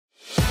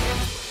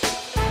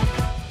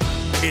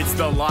It's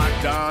the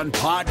Locked On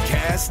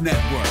Podcast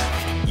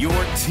Network, your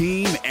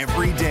team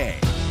every day.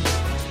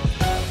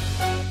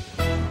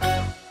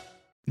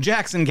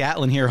 Jackson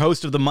Gatlin here,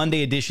 host of the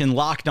Monday edition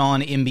Locked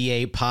On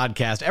NBA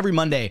podcast. Every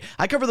Monday,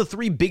 I cover the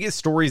three biggest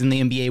stories in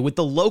the NBA with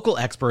the local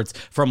experts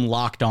from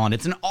Locked On.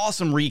 It's an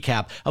awesome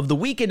recap of the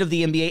weekend of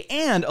the NBA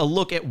and a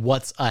look at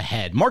what's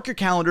ahead. Mark your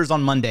calendars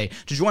on Monday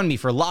to join me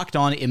for Locked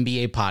On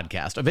NBA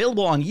podcast,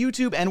 available on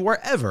YouTube and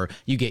wherever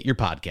you get your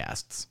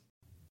podcasts.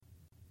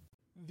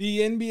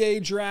 The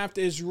NBA draft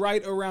is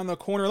right around the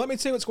corner. Let me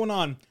tell you what's going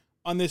on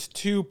this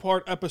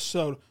two-part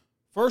episode.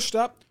 First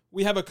up,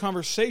 we have a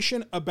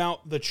conversation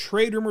about the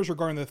trade rumors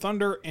regarding the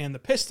Thunder and the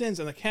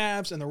Pistons and the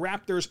Cavs and the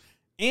Raptors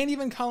and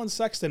even Collin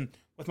Sexton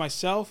with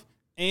myself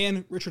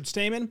and Richard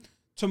Stamen.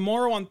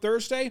 Tomorrow on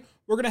Thursday,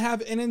 we're going to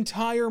have an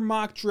entire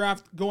mock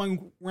draft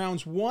going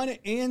rounds 1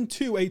 and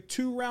 2, a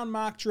 2-round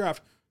mock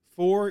draft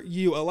for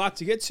you. A lot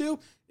to get to.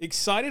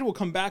 Excited. We'll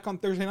come back on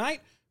Thursday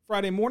night,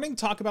 Friday morning,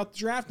 talk about the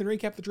draft and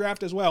recap the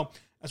draft as well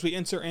as we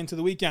enter into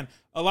the weekend.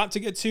 A lot to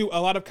get to,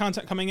 a lot of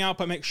content coming out,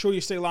 but make sure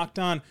you stay locked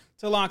on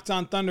to Locked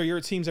On Thunder, your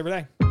teams every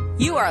day.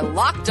 You are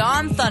Locked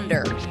On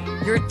Thunder,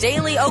 your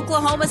daily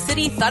Oklahoma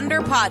City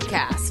Thunder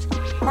podcast.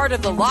 Part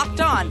of the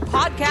Locked On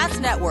Podcast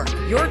Network,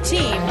 your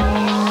team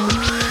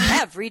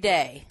every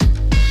day.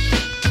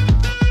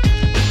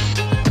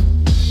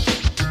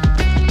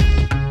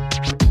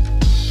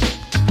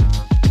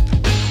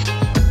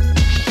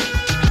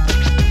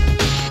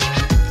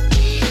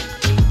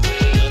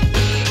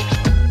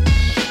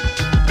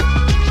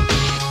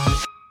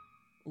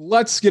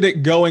 Let's get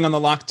it going on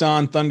the Locked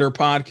On Thunder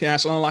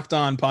podcast, on the Locked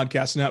On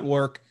Podcast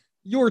Network,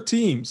 your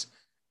teams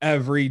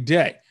every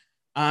day.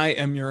 I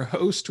am your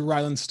host,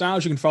 Rylan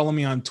Stiles. You can follow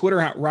me on Twitter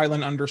at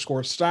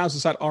Rylan_Stiles.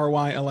 It's at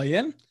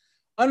RYLAN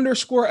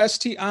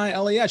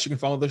 _STILES. You can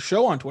follow the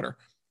show on Twitter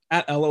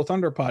at LO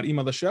Thunderpod.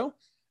 Email the show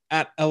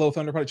at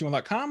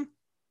LOThunderpod@gmail.com.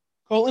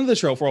 Call into the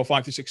show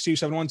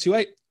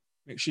 405-362-7128.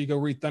 Make sure you go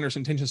read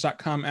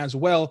thundersintentions.com as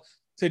well.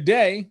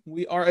 Today,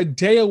 we are a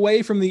day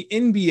away from the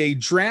NBA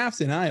draft,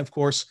 and I, of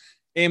course,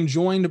 am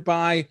joined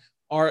by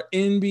our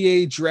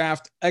NBA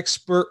draft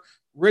expert,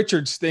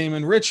 Richard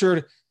Stamen.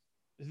 Richard,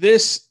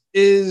 this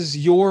is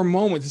your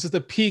moment. This is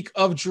the peak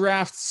of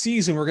draft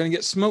season. We're going to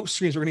get smoke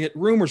screens. We're going to get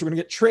rumors. We're going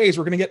to get trades.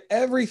 We're going to get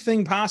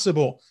everything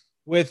possible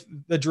with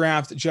the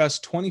draft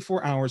just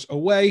 24 hours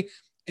away.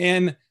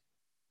 And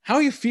how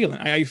are you feeling?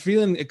 Are you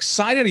feeling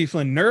excited? Are you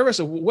feeling nervous?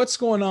 What's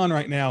going on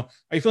right now?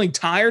 Are you feeling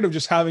tired of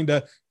just having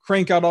to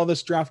crank out all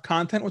this draft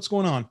content? What's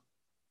going on?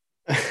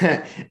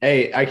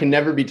 Hey, I can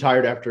never be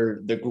tired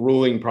after the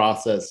grueling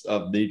process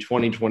of the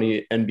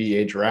 2020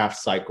 NBA draft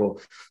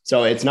cycle.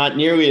 So it's not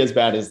nearly as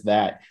bad as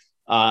that.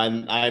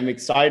 I'm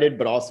excited,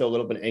 but also a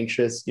little bit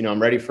anxious.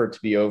 I'm ready for it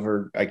to be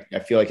over. I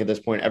feel like at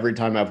this point, every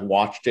time I've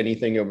watched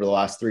anything over the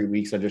last 3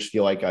 weeks, I just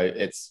feel like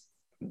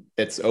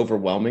it's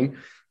overwhelming.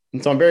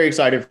 And so I'm very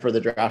excited for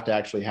the draft to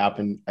actually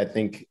happen. I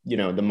think,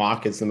 the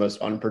mock is the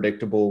most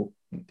unpredictable.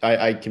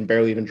 I can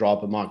barely even draw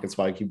up a mock. That's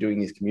why I keep doing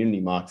these community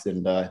mocks,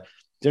 and it's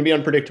going to be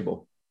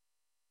unpredictable.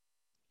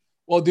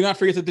 Well, do not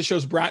forget that this show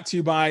is brought to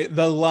you by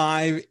the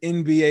live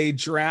NBA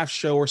draft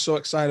show. We're so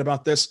excited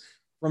about this.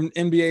 From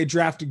NBA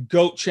draft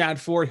GOAT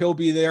Chad Ford, he'll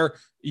be there.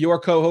 Your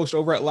co-host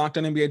over at Locked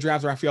On NBA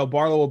Draft, Rafael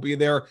Barlow, will be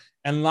there.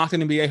 And Locked On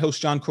NBA host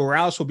John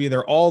Corrales will be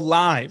there, all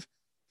live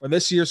for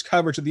this year's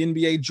coverage of the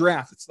NBA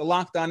draft. It's the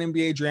Locked On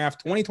NBA Draft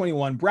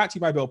 2021, brought to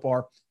you by Built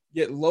Bar.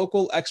 Get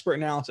local expert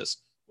analysis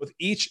with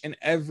each and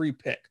every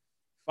pick.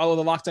 Follow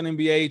the Locked On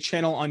NBA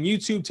channel on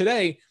YouTube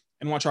today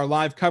and watch our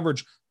live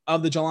coverage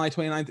of the July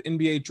 29th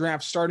NBA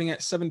draft starting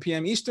at 7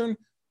 p.m. Eastern,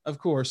 of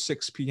course,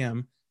 6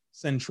 p.m.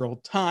 Central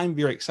Time.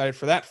 Very excited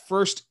for that.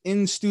 First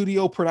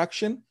in-studio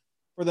production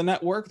for the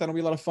network. That'll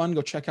be a lot of fun.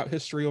 Go check out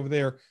history over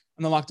there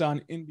on the Locked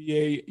On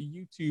NBA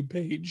YouTube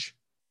page.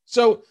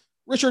 So,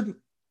 Richard,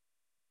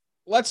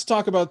 let's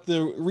talk about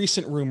the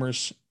recent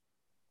rumors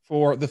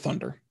for the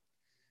Thunder.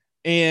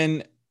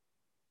 And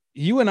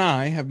you and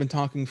I have been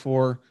talking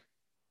for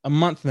a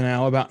month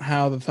now about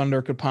how the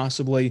Thunder could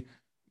possibly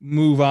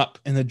move up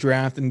in the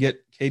draft and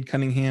get Cade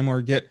Cunningham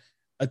or get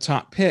a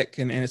top pick.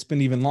 And it's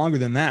been even longer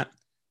than that.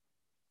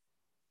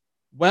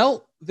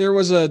 Well, there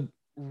was a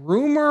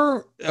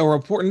rumor or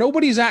report.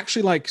 Nobody's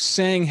actually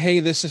saying, hey,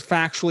 this has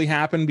factually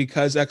happened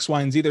because X,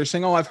 Y, and Z. They're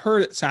saying, oh, I've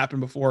heard it's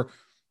happened before.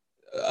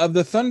 Of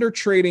the Thunder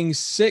trading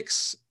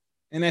 6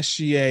 in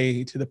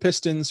SGA to the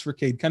Pistons for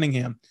Cade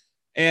Cunningham,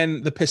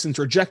 and the Pistons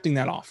rejecting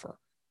that offer.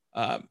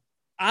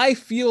 I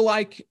feel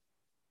like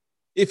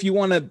if you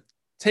want to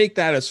take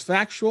that as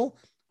factual,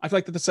 I feel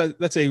like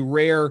that's a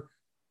rare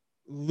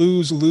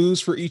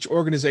lose-lose for each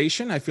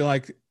organization. I feel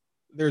like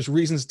there's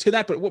reasons to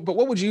that, but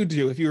what would you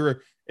do if you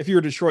were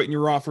Detroit and you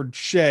were offered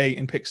Shea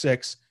in pick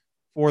 6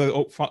 for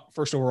the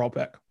first overall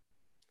pick?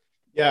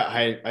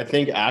 Yeah, I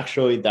think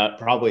actually that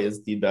probably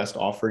is the best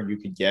offer you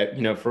could get.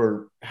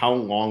 For how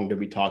long did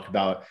we talk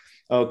about,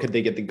 could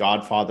they get the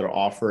Godfather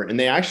offer? And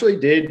they actually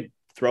did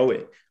throw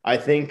it. I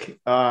think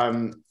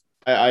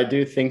I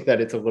do think that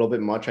it's a little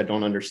bit much. I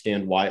don't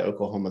understand why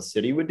Oklahoma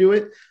City would do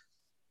it.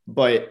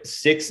 but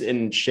 6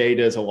 and Shea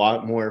does a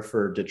lot more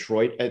for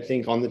Detroit, I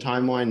think, on the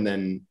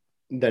timeline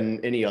than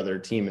any other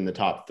team in the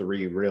top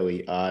 3,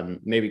 really.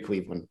 Maybe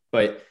Cleveland,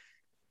 but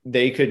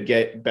they could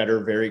get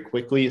better very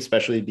quickly,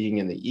 especially being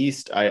in the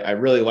East. I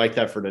really like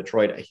that for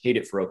Detroit. I hate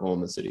it for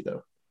Oklahoma City,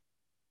 though.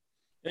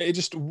 It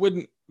just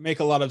wouldn't make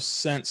a lot of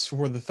sense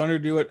for the Thunder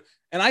to do it.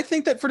 And I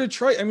think that for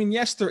Detroit, I mean,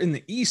 yes, they're in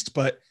the East,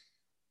 but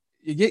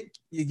you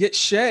get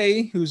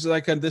Shea, who's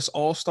like this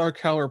all-star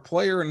caliber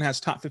player and has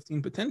top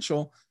 15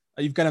 potential.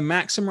 You've got to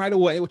max him right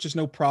away, which is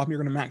no problem.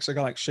 You're going to max a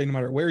guy like Shea no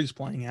matter where he's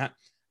playing at.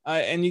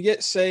 And you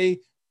get, say,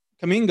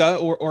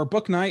 Kuminga or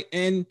Bouknight,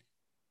 and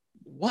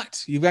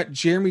what? You've got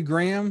Jeremy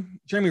Grant,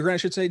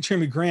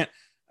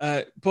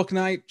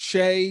 Bouknight,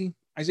 Shea,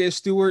 Isaiah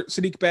Stewart,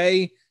 Sadiq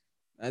Bey,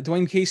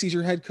 Dwayne Casey's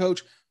your head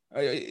coach.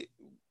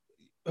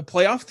 A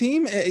playoff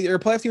team or a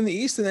playoff team in the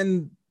East, and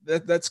then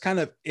that's kind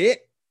of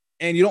it.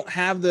 And you don't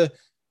have the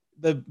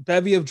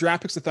bevy of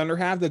draft picks the Thunder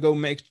have to go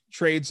make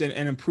trades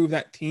and improve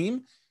that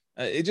team.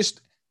 It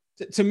just,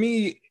 to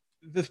me,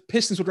 the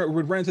Pistons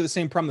would run into the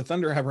same problem the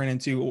Thunder have ran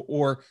into,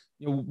 or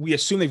we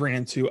assume they've ran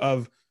into,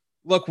 of,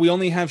 look, we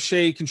only have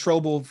Shea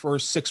controllable for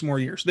 6 more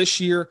years. This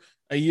year,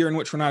 a year in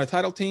which we're not a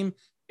title team,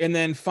 and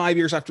then 5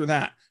 years after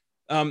that.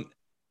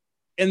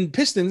 And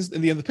Pistons,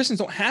 the Pistons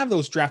don't have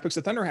those draft picks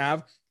the Thunder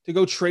have to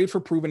go trade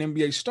for proven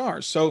NBA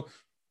stars. So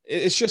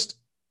it's just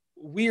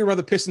weird why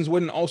the Pistons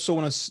wouldn't also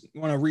want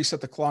to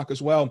reset the clock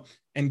as well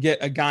and get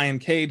a guy in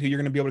Cade who you're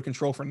going to be able to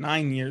control for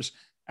 9 years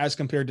as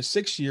compared to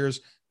 6 years.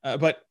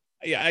 But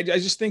yeah, I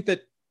just think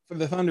that for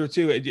the Thunder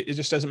too, it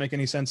just doesn't make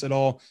any sense at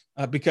all,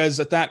 because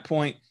at that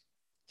point,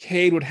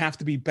 Cade would have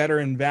to be better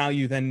in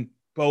value than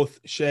both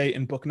Shea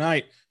and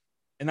Bouknight.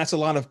 And that's a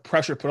lot of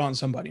pressure put on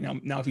somebody.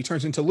 Now if he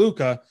turns into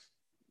Luka,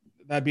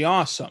 that'd be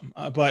awesome.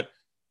 But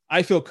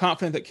I feel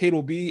confident that Cade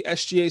will be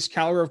SGA's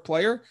caliber of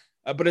player,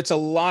 but it's a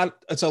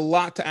lot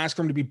to ask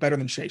for him to be better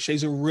than Shea.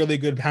 Shea's a really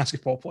good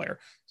basketball player.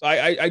 So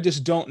I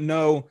just don't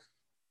know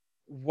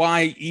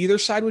why either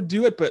side would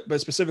do it,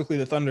 but specifically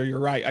the Thunder, you're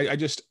right.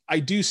 I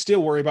do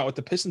still worry about what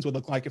the Pistons would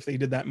look like if they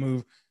did that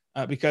move,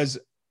 because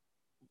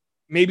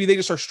maybe they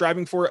just are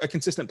striving for a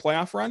consistent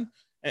playoff run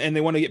and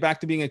they want to get back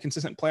to being a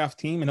consistent playoff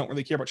team and don't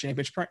really care about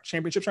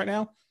championships right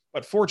now.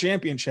 But for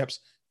championships,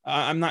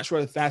 I'm not sure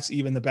if that's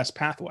even the best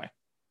pathway.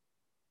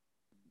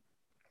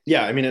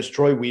 Yeah, I mean, it's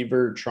Troy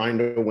Weaver trying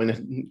to win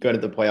and go to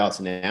the playoffs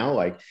now.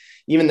 Like,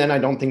 even then, I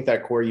don't think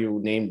that core you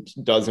named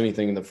does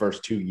anything in the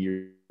first 2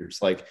 years.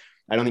 Like,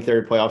 I don't think they're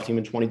a playoff team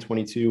in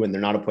 2022, and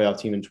they're not a playoff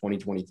team in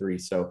 2023.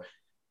 So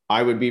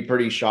I would be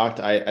pretty shocked.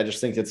 I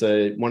just think it's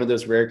one of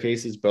those rare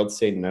cases both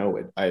say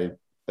no.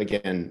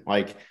 Again,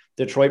 like,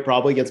 Detroit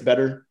probably gets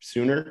better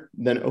sooner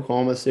than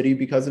Oklahoma City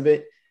because of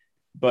it.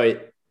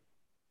 But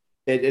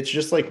it's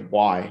just like,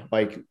 why?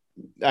 Like,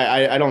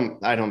 I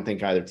don't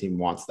think either team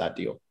wants that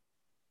deal.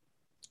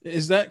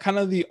 Is that kind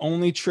of the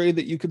only trade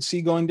that you could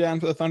see going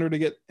down for the Thunder to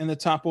get in the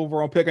top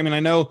overall pick? I mean,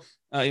 I know,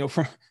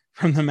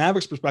 from the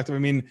Mavericks perspective, I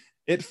mean,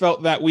 it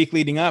felt that week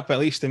leading up, at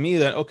least to me,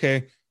 that,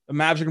 okay, the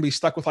Mavs are going to be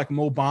stuck with like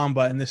Mo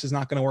Bamba and this is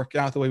not going to work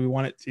out the way we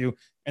want it to.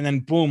 And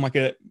then boom, I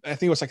think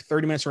it was like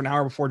 30 minutes or an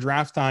hour before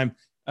draft time,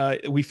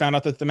 we found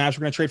out that the Mavs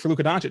were going to trade for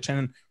Luka Doncic.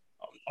 And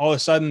all of a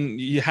sudden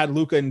you had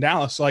Luka in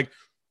Dallas. So, like,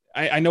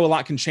 I know a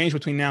lot can change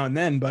between now and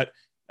then, but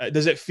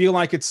does it feel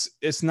like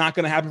it's not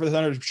going to happen for the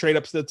Thunder to trade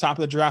up to the top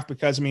of the draft?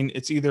 Because, I mean,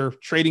 it's either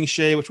trading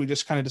Shea, which we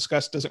just kind of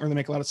discussed, doesn't really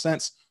make a lot of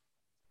sense.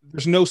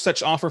 There's no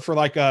such offer for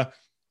like a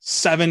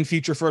 7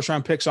 future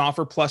first-round picks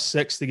offer plus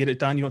 6 to get it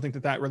done. You don't think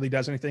that really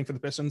does anything for the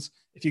Pistons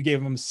if you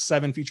gave them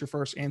 7 future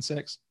first and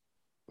 6?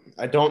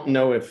 I don't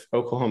know if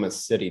Oklahoma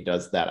City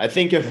does that. I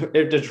think if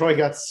Detroit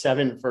got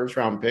 7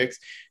 first-round picks,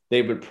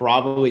 they would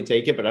probably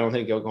take it, but I don't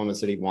think Oklahoma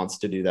City wants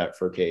to do that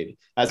for Cade.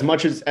 As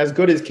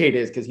good as Cade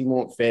is, because he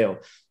won't fail.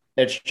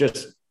 It's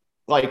just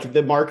like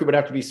the market would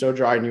have to be so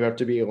dry, and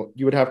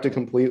you would have to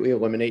completely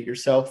eliminate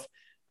yourself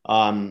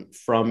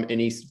from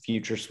any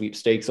future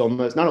sweepstakes.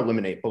 Almost not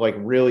eliminate, but like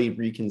really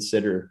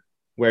reconsider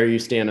where you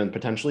stand on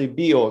potentially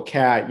Beal,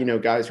 Cat,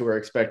 guys who are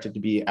expected to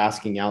be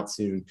asking out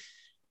soon,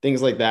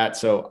 things like that.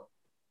 So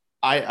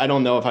I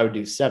don't know if I would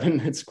do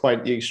 7. It's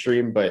quite the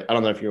extreme, but I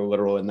don't know if you're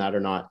literal in that or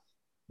not.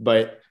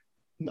 But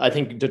I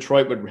think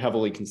Detroit would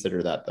heavily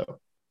consider that, though.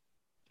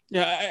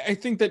 Yeah, I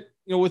think that,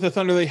 with the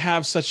Thunder, they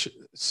have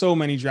so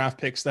many draft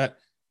picks that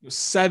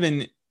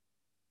 7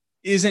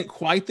 isn't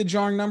quite the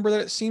jarring number that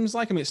it seems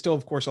like. I mean, it's still,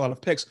 of course, a lot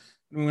of picks.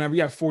 Whenever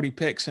you have 40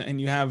 picks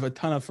and you have a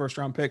ton of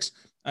first-round picks,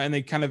 and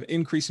they kind of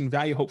increase in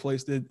value, hopefully,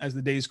 as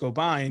the days go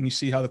by, and you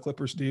see how the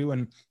Clippers do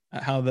and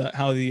how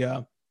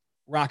the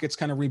Rockets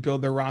kind of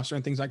rebuild their roster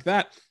and things like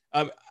that.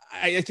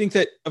 I think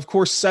that, of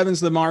course, 7's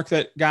the mark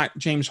that got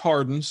James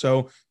Harden.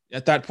 So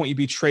at that point, you'd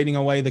be trading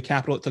away the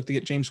capital it took to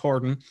get James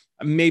Harden.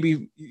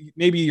 Maybe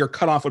your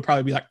cutoff would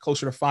probably be like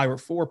closer to 5 or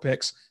 4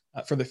 picks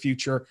for the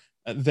future.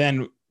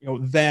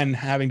 Then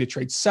having to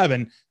trade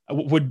 7.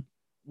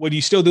 Would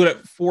you still do it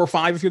at 4 or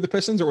 5 if you're the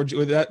Pistons, or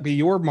would that be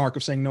your mark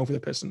of saying no for the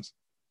Pistons?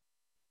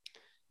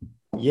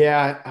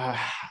 Yeah,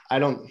 I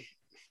don't.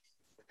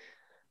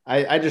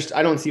 I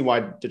don't see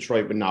why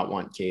Detroit would not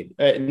want Cade.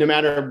 No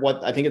matter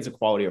what, I think it's a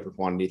quality over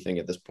quantity thing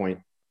at this point.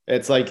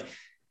 It's like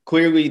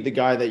clearly the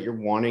guy that you're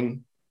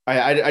wanting.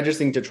 I just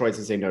think Detroit's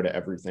to say no to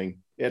everything.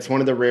 It's one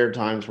of the rare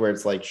times where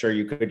it's like, sure,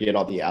 you could get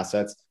all the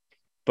assets,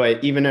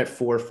 but even at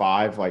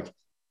 4-5, like,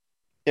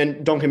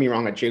 and don't get me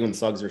wrong, like Jalen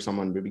Suggs or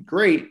someone would be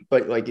great,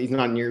 but like he's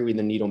not nearly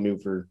the needle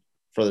mover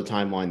for the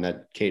timeline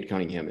that Cade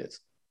Cunningham is.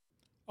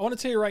 I want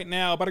to tell you right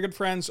now about our good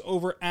friends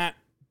over at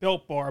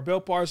Built Bar.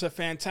 Built Bar is a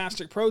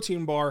fantastic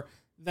protein bar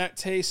that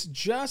tastes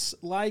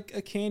just like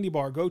a candy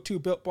bar. Go to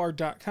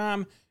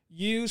BuiltBar.com,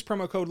 use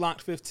promo code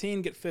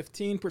LOCKED15, get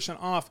 15%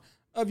 off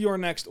of your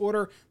next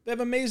order. They have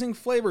amazing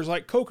flavors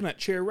like coconut,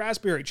 cherry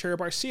raspberry, cherry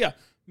barcia,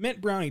 mint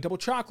brownie, double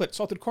chocolate,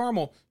 salted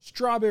caramel,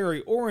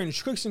 strawberry,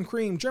 orange, cookies and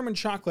cream, German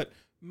chocolate.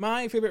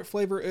 My favorite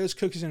flavor is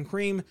cookies and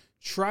cream.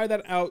 Try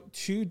that out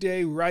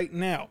today, right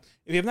now.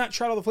 If you have not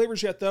tried all the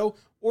flavors yet, though,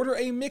 order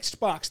a mixed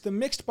box. The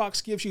mixed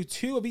box gives you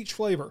 2 of each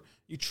flavor.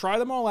 You try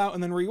them all out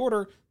and then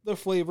reorder the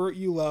flavor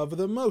you love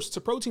the most. It's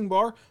a protein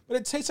bar, but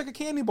it tastes like a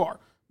candy bar.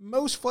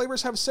 Most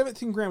flavors have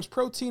 17 grams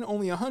protein,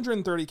 only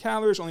 130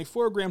 calories, only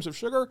 4 grams of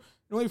sugar,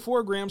 and only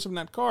 4 grams of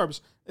net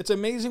carbs. It's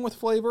amazing with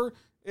flavor.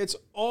 It's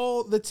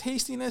all the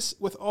tastiness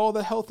with all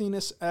the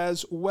healthiness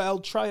as well.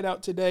 Try it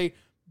out today.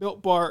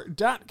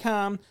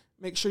 BuiltBar.com.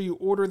 Make sure you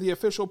order the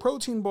official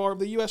protein bar of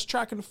the U.S.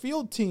 track and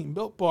field team.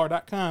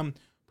 BuiltBar.com.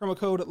 Promo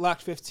code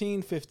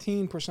LOCKED15,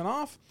 15%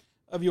 off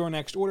of your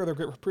next order. They're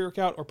great for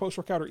pre-workout or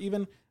post-workout or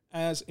even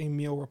as a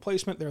meal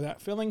replacement. They're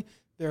that filling.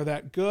 They're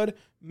that good.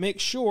 Make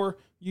sure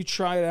you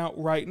try it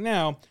out right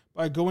now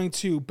by going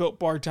to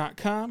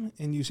BuiltBar.com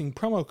and using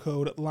promo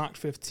code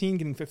LOCKED15,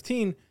 getting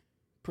 15%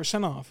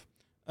 off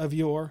of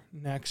your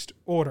next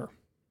order.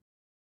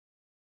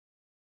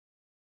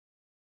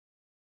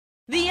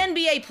 The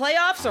NBA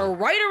playoffs are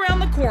right around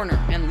the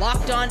corner, and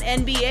Locked On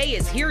NBA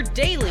is here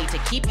daily to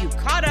keep you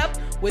caught up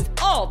with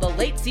all the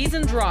late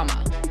season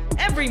drama.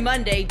 Every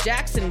Monday,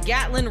 Jackson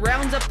Gatlin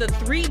rounds up the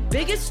 3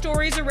 biggest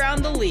stories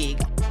around the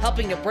league,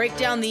 helping to break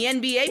down the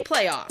NBA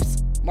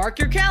playoffs. Mark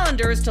your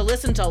calendars to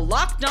listen to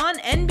Locked On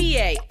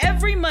NBA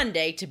every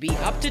Monday to be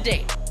up to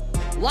date.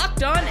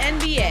 Locked On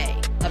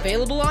NBA,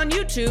 available on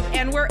YouTube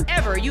and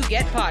wherever you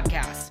get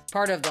podcasts.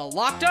 Part of the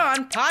Locked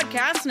On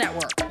Podcast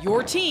Network,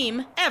 your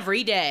team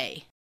every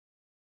day.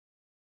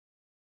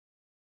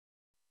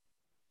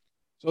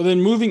 So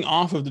then moving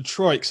off of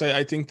Detroit, because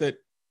I think that,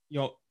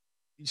 you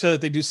said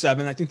that they do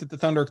 7. I think that the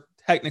Thunder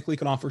technically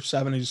can offer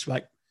 7 and just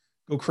like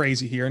go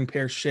crazy here and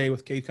pair Shea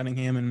with Cade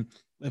Cunningham and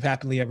live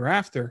happily ever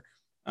after.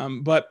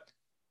 But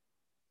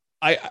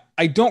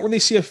I don't really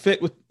see a fit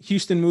with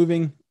Houston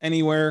moving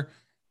anywhere.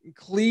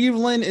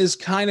 Cleveland is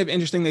kind of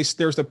interesting.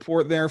 There's a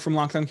report there from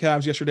Locked On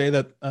Cavs yesterday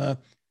that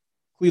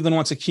Cleveland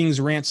wants a king's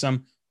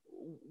ransom.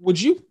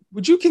 Would you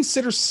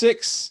consider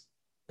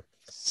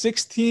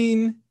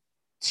 16,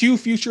 2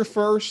 future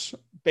firsts,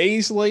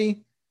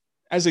 Baisley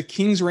as a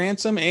king's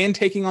ransom and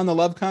taking on the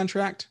Love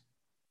contract?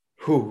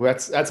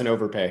 That's an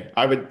overpay.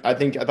 I thought you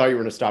were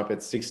going to stop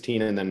at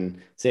 16 and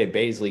then say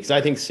Baisley, because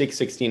I think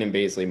 16 and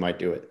Baisley might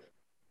do it.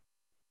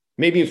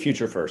 Maybe a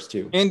future first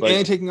too. And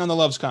taking on the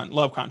Love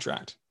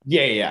contract.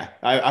 Yeah.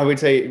 I would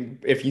say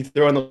if you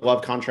throw in the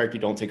Love contract, you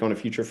don't take on a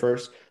future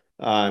first.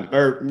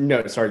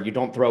 You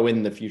don't throw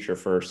in the future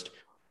first.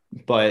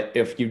 But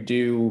if you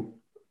do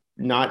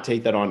not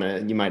take that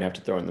on, you might have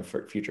to throw in the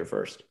future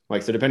first.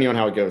 So depending on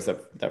how it goes,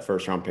 that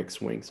first round pick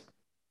swings.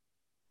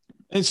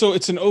 And so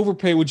it's an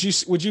overpay. Would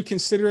you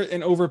consider it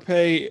an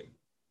overpay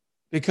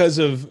because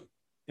of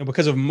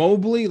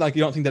Mobley? Like,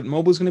 you don't think that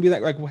Mobley's going to be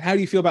that? Like, how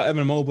do you feel about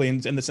Evan Mobley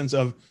in the sense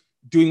of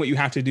doing what you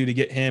have to do to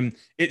get him?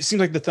 It seems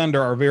like the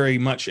Thunder are very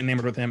much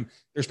enamored with him.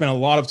 There's been a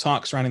lot of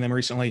talk surrounding them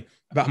recently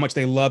about how much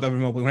they love Evan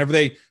Mobley.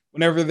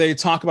 Whenever they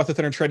talk about the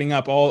Thunder trading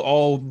up,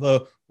 all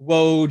the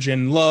Woj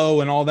and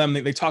Lowe and all them,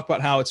 they talk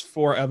about how it's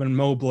for Evan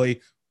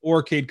Mobley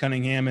or Cade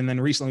Cunningham. And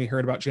then recently we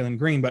heard about Jalen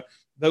Green, but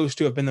those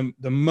two have been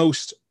the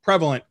most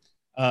prevalent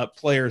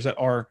players that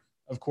are,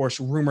 of course,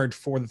 rumored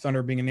for the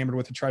Thunder being enamored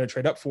with to try to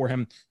trade up for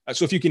him.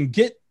 So if you can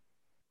get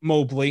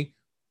Mobley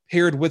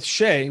paired with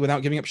Shea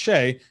without giving up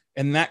Shea,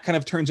 and that kind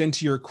of turns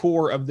into your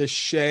core of this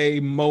Shea,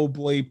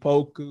 Mobley,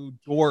 Poku,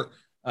 Dort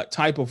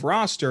type of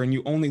roster, and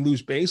you only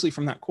lose Baisley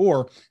from that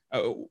core,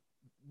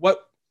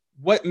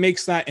 what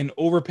makes that an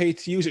overpay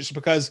to you? Is it just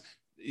because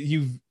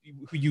you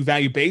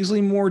value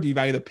Baisley more? Do you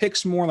value the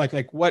picks more?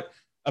 Like what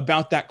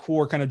about that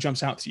core kind of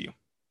jumps out to you?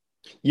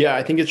 Yeah,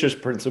 I think it's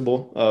just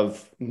principle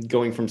of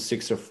going from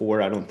 6 to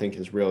 4. I don't think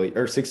is really,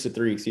 or 6 to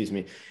 3, excuse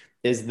me,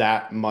 is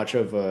that much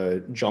of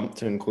a jump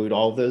to include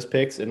all of those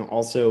picks. And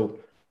also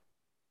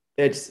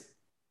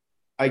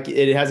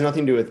it has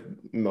nothing to do with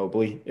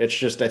Mobley. It's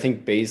just, I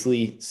think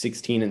Baisley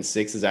 16 and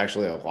 6 is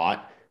actually a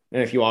lot.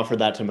 And if you offer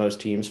that to most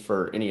teams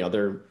for any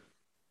other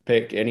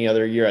pick any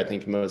other year, I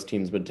think most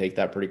teams would take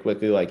that pretty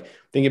quickly. Like,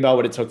 think about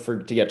what it took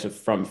to get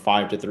from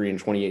 5 to 3 in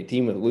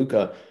 2018 with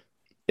Luka.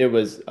 It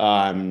was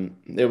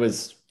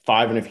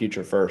 5 and a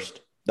future first.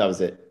 That was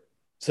it.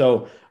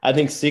 So I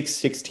think 6,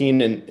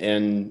 16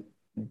 and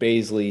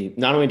Baisley,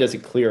 not only does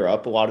it clear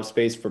up a lot of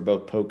space for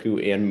both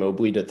Poku and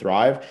Mobley to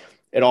thrive,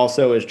 it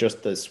also is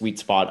just the sweet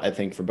spot, I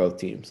think, for both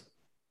teams.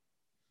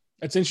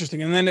 That's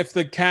interesting. And then if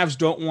the Cavs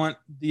don't want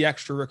the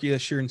extra rookie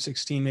this year in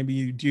 16, maybe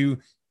you do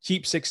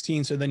keep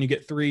 16. So then you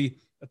get 3.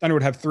 The Thunder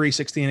would have 3,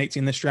 16, and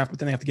 18 this draft, but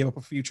then they have to give up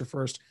a future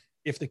first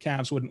if the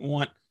Cavs wouldn't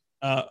want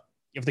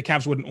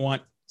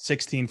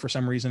 16 for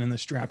some reason in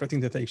this draft. I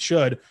think that they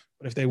should,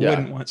 but if they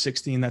wouldn't want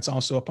 16, that's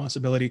also a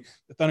possibility.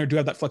 The Thunder do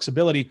have that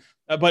flexibility.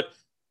 But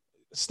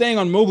staying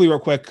on Mobley real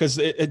quick, because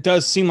it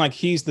does seem like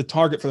he's the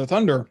target for the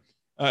Thunder,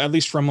 at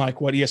least from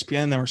like what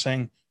ESPN and them are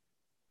saying.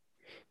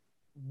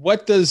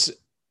 What does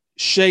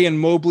Shea and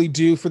Mobley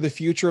do for the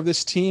future of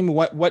this team?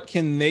 What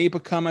can they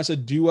become as a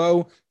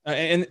duo?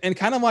 And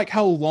kind of like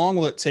how long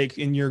will it take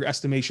in your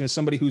estimation as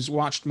somebody who's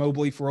watched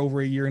Mobley for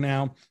over a year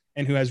now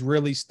and who has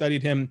really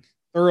studied him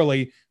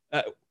thoroughly?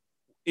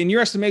 In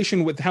your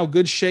estimation, with how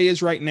good Shea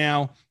is right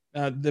now,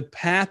 the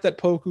path that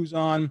Poku's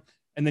on,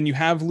 and then you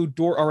have Lou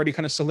Dort already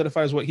kind of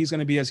solidifies what he's going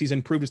to be as he's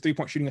improved his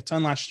three-point shooting a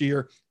ton last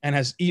year and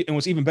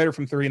was even better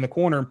from 3 in the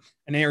corner,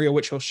 an area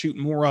which he'll shoot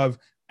more of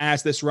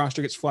as this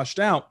roster gets flushed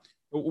out.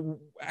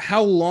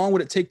 How long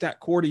would it take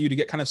that core to you to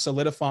get kind of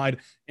solidified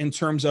in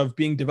terms of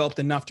being developed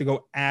enough to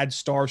go add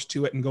stars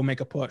to it and go make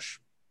a push?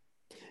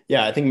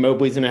 Yeah, I think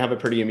Mobley's going to have a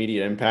pretty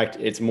immediate impact.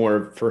 It's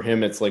more for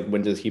him. It's like,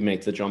 when does he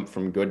make the jump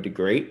from good to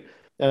great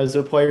as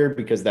a player?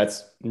 Because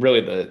that's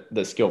really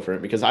the skill for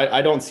him, because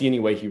I don't see any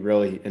way he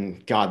really,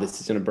 and God, this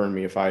is going to burn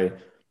me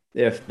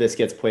if this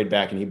gets played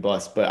back and he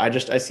busts, but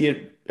I see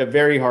it a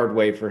very hard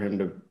way for him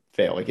to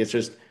fail. Like, he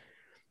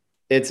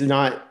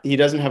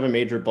doesn't have a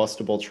major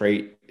bustable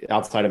trait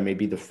outside of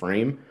maybe the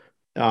frame.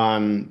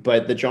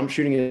 But the jump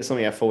shooting is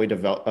something I fully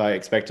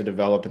expect to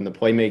develop, and the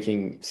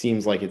playmaking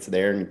seems like it's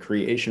there, and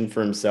creation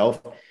for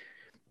himself.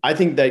 I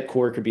think that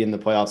core could be in the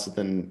playoffs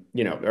within,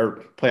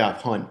 or playoff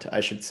hunt, I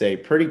should say,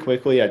 pretty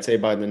quickly. I'd say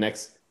by the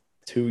next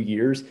 2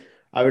 years,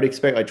 I would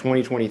expect like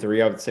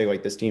 2023, I would say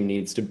like this team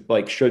needs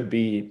to should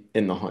be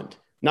in the hunt.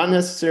 Not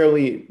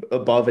necessarily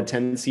above a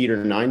 10 seed or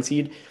 9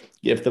 seed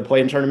if the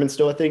play-in tournament's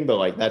still a thing, but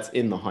like that's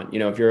in the hunt.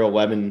 If you're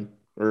 11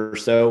 or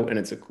so, and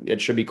it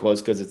should be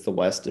close because it's the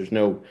West. There's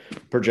no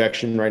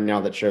projection right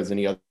now that shows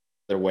any other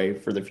way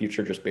for the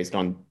future just based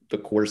on the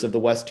course of the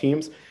West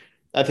teams.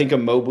 I think a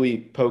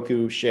Mobley,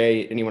 Poku,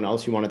 Shea, anyone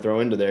else you want to throw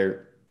into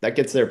there, that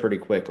gets there pretty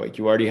quick. Like,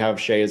 you already have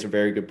Shea as a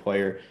very good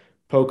player.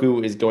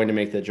 Poku is going to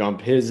make the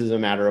jump. His is a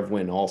matter of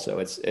when also.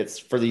 It's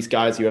for these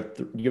guys, you have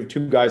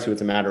 2 guys who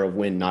it's a matter of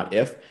when, not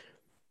if.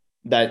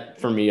 That,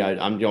 for me,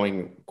 I'm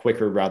going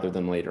quicker rather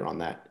than later on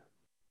that.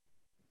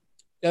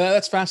 Yeah,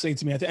 that's fascinating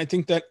to me. I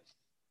think that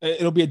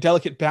it'll be a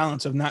delicate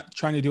balance of not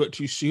trying to do it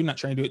too soon, not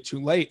trying to do it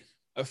too late.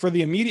 For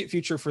the immediate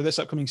future for this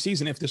upcoming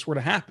season, if this were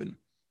to happen,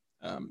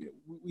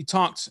 we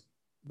talked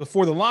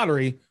before the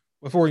lottery,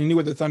 before we knew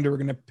what the Thunder were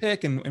going to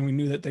pick, and we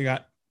knew that they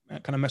got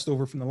kind of messed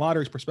over from the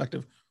lottery's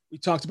perspective. We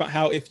talked about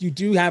how if you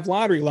do have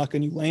lottery luck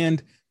and you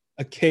land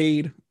a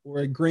Cade or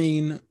a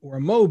Green or a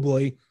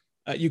Mobley,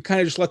 you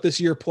kind of just let this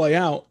year play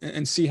out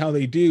and see how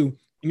they do. And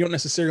you don't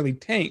necessarily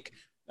tank.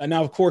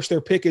 Now, of course,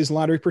 their pick is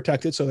lottery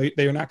protected, so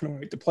they are not going to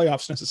make the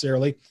playoffs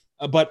necessarily.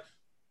 But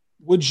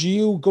would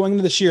you, going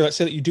into this year, let's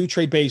say that you do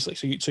trade Baisley,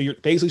 so your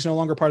Baisley's no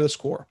longer part of the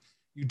score.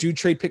 You do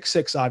trade pick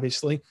 6,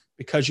 obviously,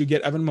 because you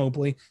get Evan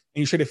Mobley,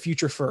 and you trade a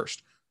future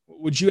first.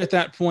 Would you, at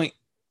that point,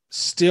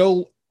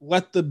 still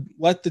let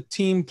the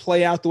team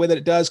play out the way that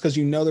it does, because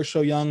they're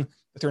so young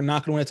that they're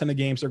not going to win a ton of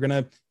games? They're going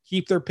to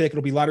keep their pick.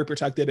 It'll be lottery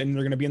protected, and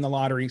they're going to be in the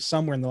lottery,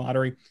 somewhere in the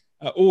lottery.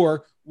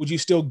 Or would you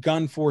still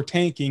gun for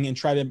tanking and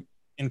try to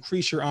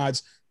increase your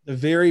odds the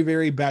very,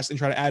 very best and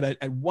try to add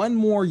one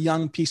more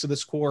young piece of the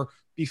score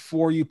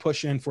before you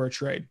push in for a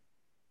trade?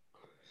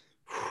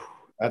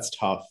 That's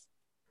tough.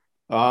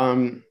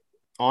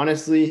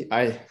 Honestly,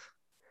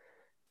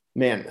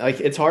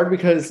 it's hard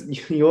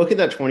because you look at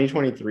that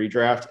 2023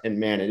 draft, and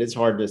man, it is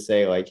hard to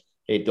say like,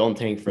 hey, don't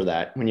tank for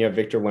that when you have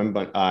Victor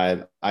Wemby.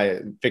 I'm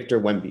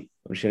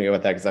just gonna go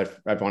with that because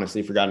I've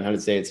honestly forgotten how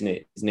to say his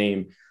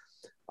name.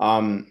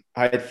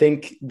 I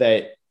think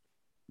that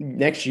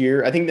next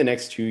year, I think the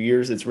next 2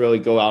 years, it's really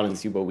go out and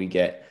see what we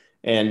get.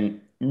 And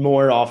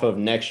more off of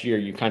next year,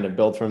 you kind of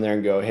build from there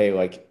and go, hey,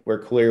 like, we're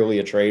clearly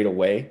a trade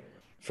away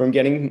from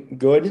getting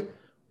good.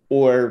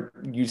 Or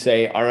you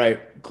say, all right,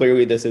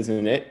 clearly this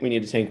isn't it. We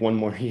need to tank one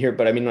more year.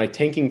 But I mean, like,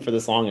 tanking for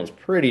this long is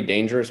pretty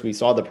dangerous. We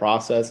saw the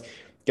process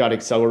got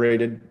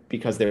accelerated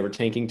because they were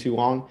tanking too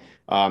long.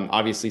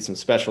 Obviously some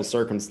special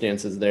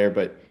circumstances there,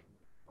 but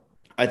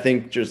I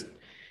think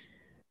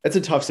it's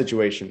a tough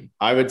situation.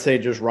 I would say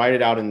just ride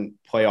it out and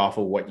play off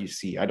of what you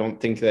see. I don't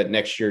think that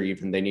next year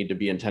even they need to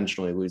be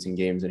intentionally losing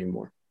games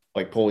anymore,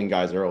 like pulling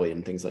guys early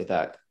and things like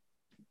that.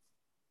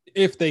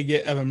 If they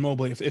get Evan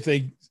Mobley, if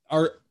they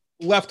are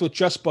left with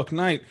just Buck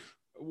Knight,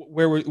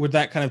 where would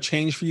that kind of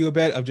change for you a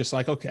bit of just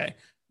like, okay,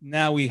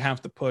 now we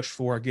have to push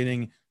for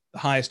getting the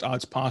highest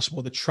odds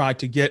possible to try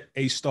to get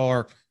a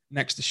star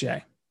next to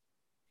Shea?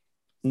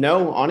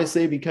 No,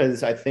 honestly,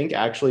 because I think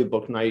actually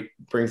Book Knight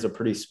brings a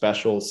pretty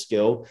special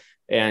skill,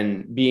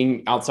 and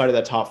being outside of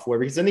that top four,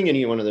 because I think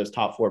any one of those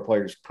top four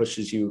players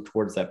pushes you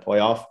towards that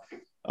playoff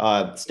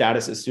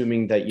status,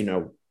 assuming that,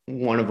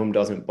 one of them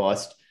doesn't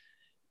bust.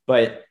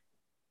 But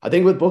I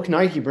think with Book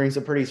Knight, he brings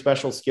a pretty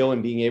special skill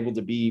in being able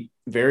to be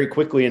very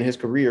quickly in his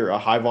career a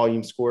high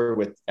volume scorer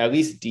with at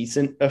least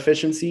decent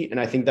efficiency. And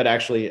I think that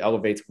actually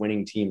elevates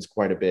winning teams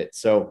quite a bit.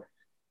 So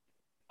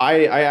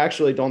I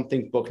actually don't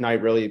think Book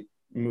Knight really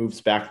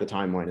moves back the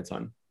timeline a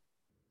ton.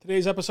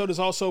 Today's episode is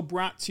also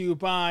brought to you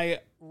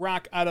by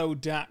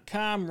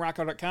rockauto.com.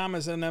 Rockauto.com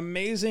is an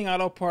amazing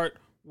auto part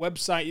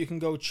website you can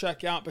go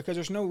check out, because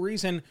there's no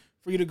reason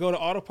for you to go to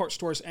auto part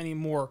stores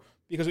anymore.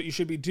 Because what you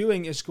should be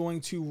doing is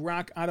going to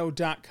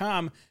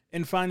rockauto.com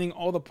and finding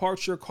all the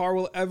parts your car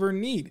will ever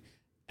need.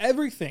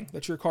 Everything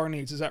that your car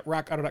needs is at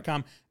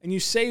rockauto.com. And you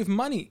save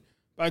money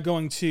by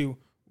going to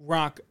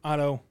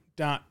rockauto.com.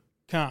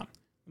 Let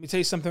me tell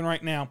you something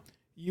right now.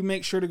 You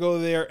make sure to go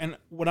there. And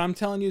what I'm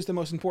telling you is the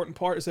most important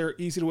part is their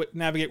easy to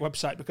navigate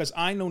website, because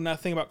I know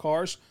nothing about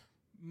cars.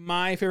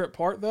 My favorite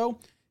part, though,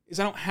 is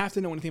I don't have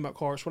to know anything about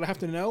cars. What I have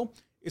to know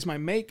is my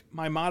make,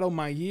 my model,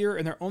 my year,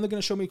 and they're only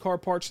going to show me car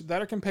parts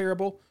that are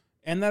comparable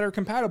and that are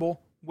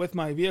compatible with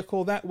my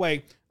vehicle. That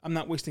way, I'm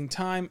not wasting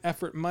time,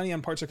 effort, money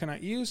on parts I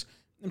cannot use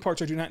and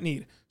parts I do not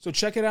need. So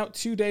check it out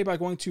today by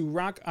going to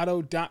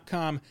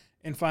rockauto.com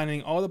and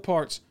finding all the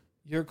parts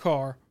your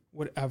car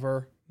would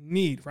ever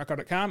need.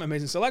 Rockauto.com,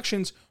 amazing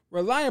selections,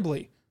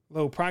 reliably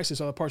low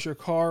prices, all the parts your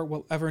car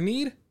will ever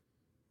need.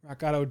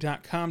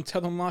 Rockauto.com,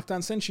 tell them Locked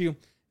On sent you.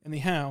 And the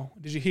how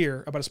did you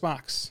hear about a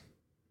box?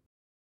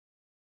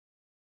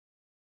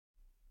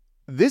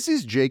 This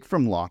is Jake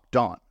from Locked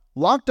On.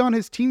 Locked On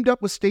has teamed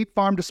up with State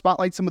Farm to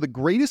spotlight some of the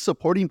greatest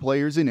supporting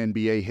players in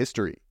NBA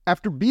history.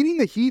 After beating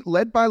the Heat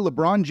led by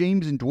LeBron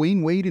James and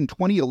Dwayne Wade in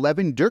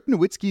 2011, Dirk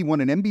Nowitzki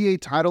won an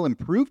NBA title and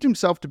proved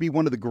himself to be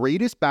one of the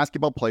greatest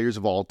basketball players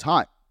of all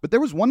time. But there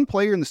was one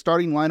player in the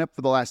starting lineup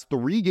for the last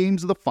 3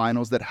 games of the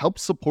finals that helped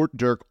support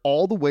Dirk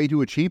all the way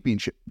to a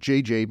championship,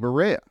 JJ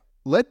Barea.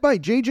 Led by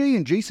JJ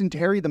and Jason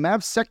Terry, the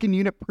Mavs' second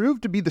unit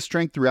proved to be the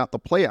strength throughout the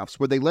playoffs,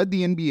 where they led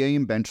the NBA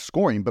in bench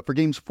scoring. But for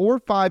games 4,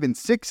 5, and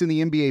 6 in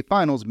the NBA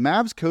Finals,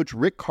 Mavs coach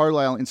Rick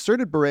Carlisle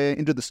inserted Barea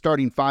into the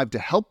starting 5 to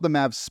help the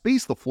Mavs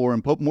space the floor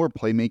and put more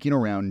playmaking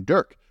around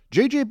Dirk.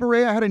 JJ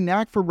Barea had a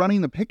knack for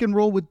running the pick and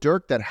roll with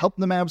Dirk that helped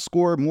the Mavs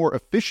score more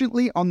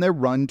efficiently on their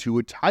run to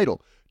a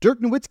title.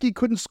 Dirk Nowitzki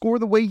couldn't score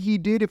the way he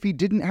did if he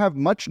didn't have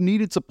much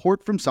needed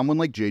support from someone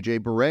like JJ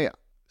Barea.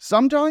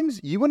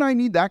 Sometimes you and I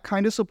need that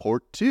kind of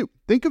support too.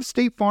 Think of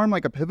State Farm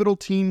like a pivotal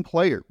team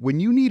player. When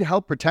you need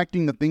help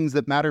protecting the things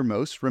that matter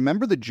most,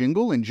 remember the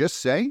jingle and just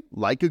say,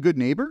 like a good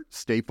neighbor,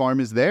 State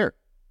Farm is there.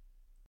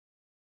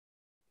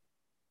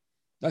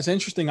 That's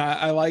interesting.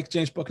 I like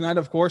James Bouknight,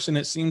 of course, and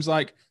it seems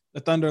like the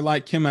Thunder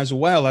like him as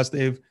well, as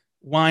they've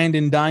wined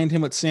and dined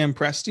him with Sam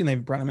Presti, and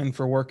they've brought him in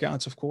for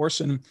workouts, of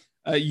course. And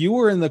you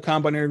were in the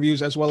combine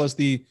interviews as well as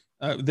the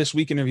this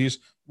week interviews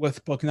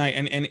with Bouknight,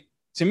 and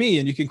to me,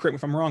 and you can correct me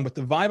if I'm wrong, but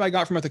the vibe I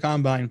got from at the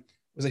combine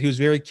was that he was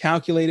very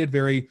calculated,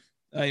 very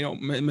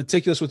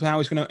meticulous with how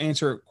he's going to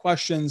answer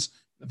questions,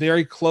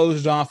 very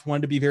closed off,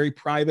 wanted to be very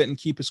private and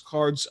keep his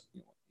cards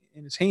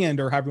in his hand,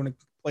 or however you want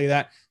to play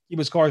that, keep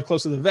his cards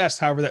close to the vest,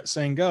 however that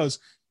saying goes.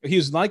 But he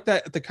was like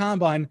that at the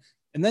combine.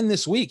 And then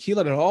this week, he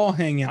let it all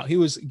hang out. He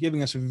was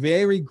giving us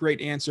very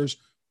great answers,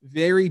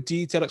 very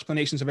detailed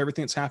explanations of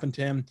everything that's happened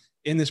to him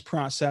in this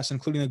process,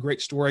 including a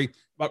great story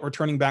about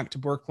returning back to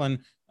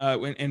Brooklyn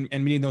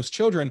and meeting those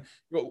children.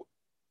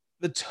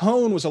 The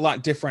tone was a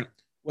lot different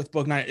with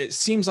Bouknight. It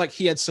seems like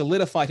he had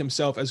solidified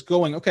himself as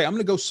going, okay, I'm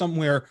going to go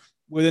somewhere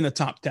within the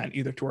top 10,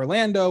 either to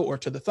Orlando or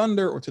to the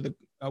Thunder or to the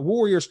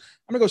Warriors.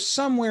 I'm going to go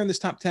somewhere in this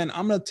top 10.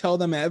 I'm going to tell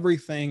them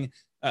everything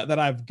that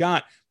I've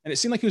got. And it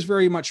seemed like he was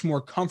very much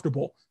more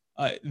comfortable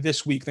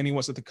this week than he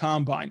was at the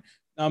combine.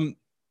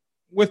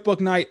 With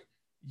Bouknight,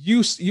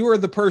 you are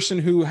the person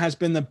who has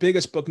been the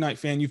biggest Bouknight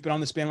fan. You've been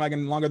on this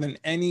bandwagon longer than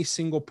any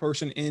single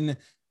person in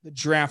the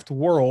draft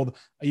world.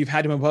 You've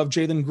had him above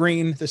Jalen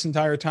Green this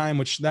entire time,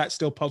 which that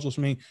still puzzles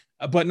me.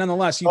 But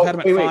nonetheless, you've had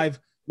him at 5.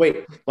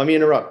 Wait, let me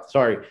interrupt.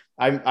 Sorry.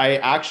 I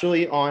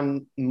actually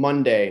on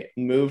Monday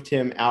moved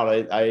him out.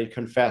 I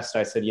confessed.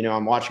 I said,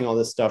 I'm watching all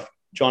this stuff.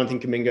 Jonathan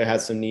Kuminga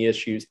has some knee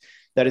issues.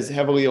 That is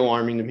heavily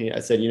alarming to me.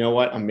 I said, you know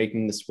what? I'm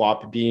making the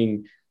swap,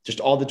 being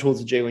just all the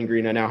tools of Jalen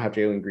Green. I now have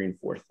Jalen Green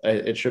 4th.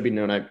 It should be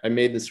known. I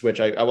made the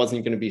switch. I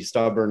wasn't going to be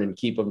stubborn and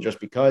keep him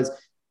just because.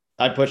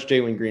 I pushed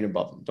Jalen Green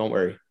above him. Don't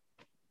worry.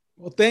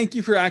 Well, thank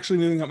you for actually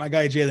moving up my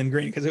guy, Jalen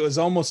Green, because it was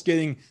almost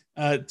getting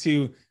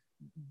to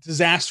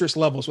disastrous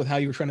levels with how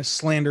you were trying to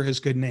slander his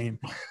good name.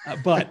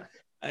 But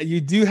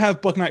you do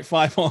have Bouknight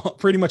 5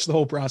 pretty much the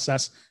whole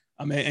process.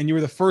 And you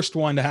were the first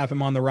one to have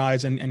him on the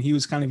rise, and he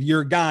was kind of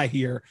your guy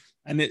here.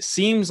 And it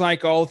seems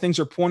like all things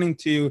are pointing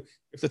to,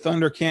 if the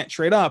Thunder can't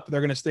trade up,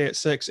 they're going to stay at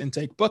 6 and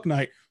take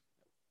Bouknight.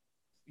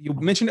 You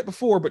mentioned it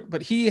before,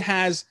 but he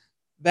has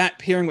that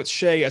pairing with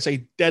Shea as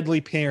a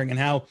deadly pairing, and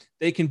how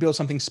they can build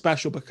something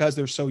special because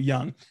they're so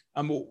young.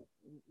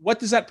 what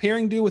does that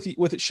pairing do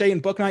with Shea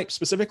and Bouknight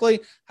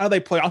specifically? How do they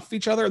play off of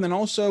each other? And then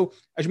also,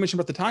 as you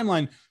mentioned about the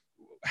timeline,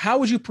 how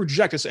would you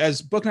project this,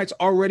 as Bouknight's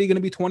already going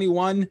to be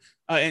 21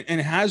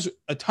 and has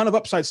a ton of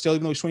upside still,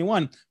 even though he's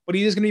 21, but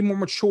he is going to be more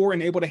mature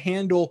and able to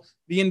handle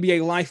the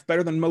NBA life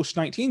better than most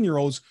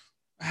 19-year-olds.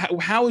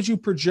 How would you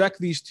project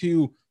these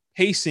two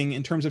pacing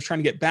in terms of trying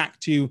to get back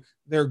to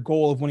their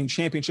goal of winning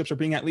championships or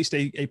being at least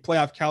a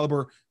playoff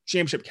caliber,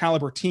 championship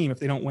caliber team if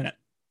they don't win it?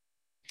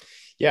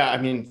 Yeah,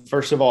 I mean,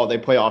 first of all, they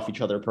play off each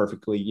other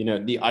perfectly. You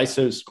know, the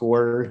ISO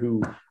scorer,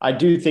 who I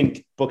do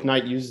think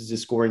Bouknight uses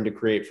his scoring to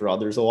create for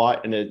others a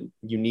lot in a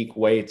unique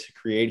way to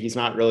create. He's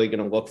not really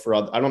going to look for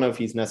I don't know if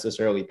he's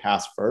necessarily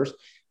pass first,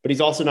 but he's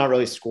also not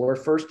really score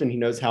first, and he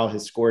knows how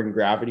his scoring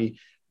gravity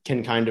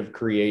can kind of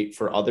create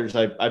for others.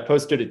 I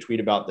posted a tweet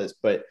about this,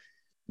 but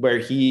where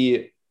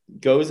he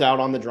goes out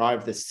on the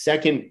drive, the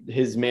second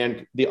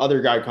the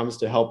other guy comes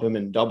to help him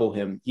and double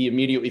him, he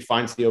immediately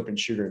finds the open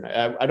shooter.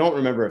 And I don't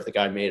remember if the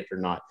guy made it or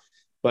not,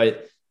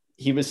 but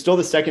he was still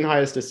the second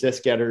highest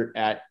assist getter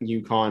at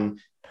UConn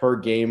per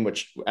game,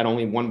 which at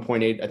only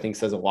 1.8, I think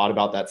says a lot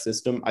about that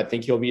system. I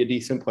think he'll be a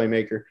decent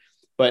playmaker,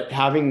 but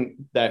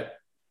having that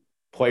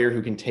player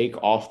who can take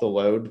off the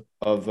load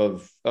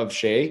of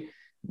Shea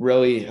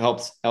really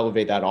helps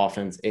elevate that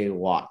offense a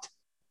lot.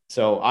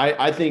 So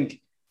I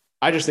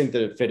just think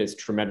the fit is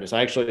tremendous.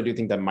 I actually do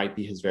think that might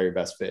be his very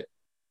best fit.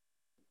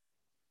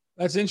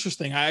 That's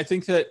interesting. I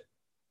think that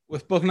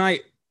with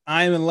Bouknight,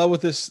 I am in love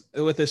with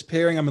this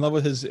pairing. I'm in love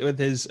with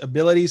his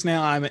abilities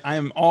now. I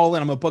am all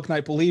in. I'm a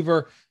Bouknight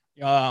believer.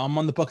 I'm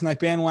on the Bouknight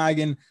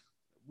bandwagon.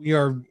 We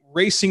are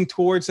racing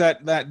towards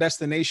that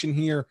destination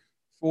here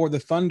for the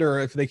Thunder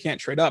if they can't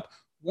trade up.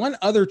 One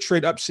other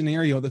trade up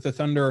scenario that the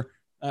Thunder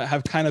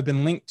have kind of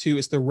been linked to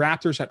is the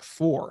Raptors at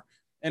 4.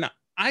 And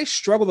I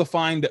struggle to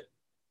find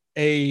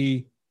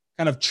a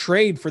kind of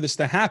trade for this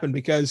to happen,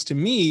 because to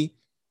me,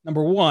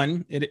 number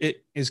one,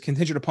 it is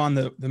contingent upon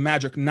the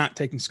Magic not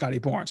taking Scotty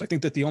Barnes. I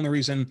think that the only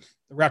reason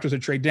the Raptors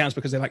would trade down is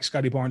because they like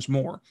Scotty Barnes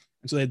more.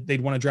 And so they'd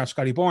want to draft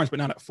Scotty Barnes, but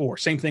not at 4.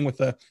 Same thing with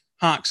the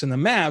Hawks and the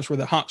Mavs, where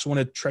the Hawks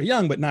wanted Trae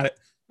Young, but not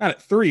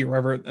at 3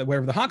 or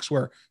wherever the Hawks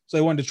were. So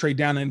they wanted to trade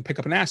down and pick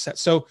up an asset.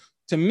 So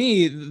to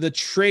me, the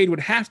trade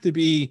would have to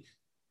be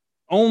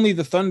only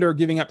the Thunder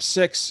giving up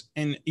 6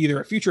 in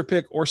either a future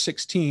pick or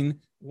 16,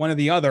 one or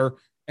the other,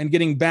 and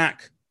getting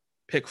back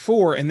pick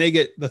 4, and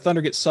the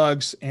Thunder get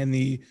Suggs and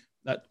the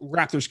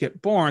Raptors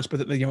get Barnes, but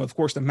of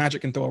course the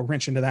Magic can throw a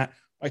wrench into that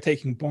by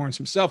taking Barnes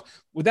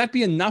himself. Would that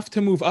be enough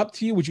to move up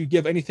to you? Would you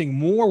give anything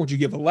more? Would you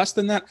give less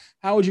than that?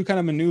 How would you kind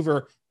of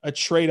maneuver a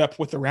trade up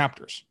with the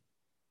Raptors?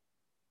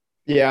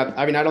 Yeah,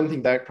 I mean, I don't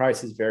think that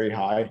price is very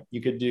high.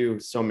 You could do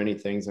so many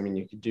things. I mean,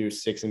 you could do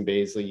 6 and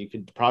Baisley. You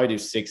could probably do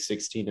 6,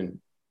 16, and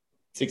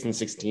 6 and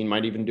 16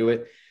 might even do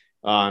it.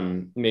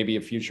 Maybe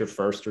a future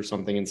first or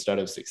something instead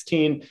of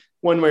 16,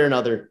 one way or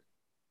another.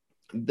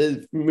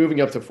 The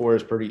moving up to 4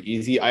 is pretty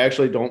easy. I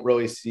actually don't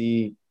really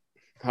see,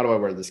 how do I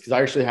word this? Because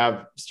I actually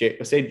have, say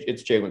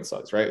it's Jalen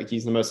Suggs, right? Like,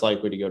 he's the most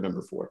likely to go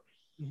number 4.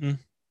 Mm-hmm.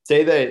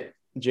 Say that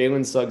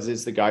Jalen Suggs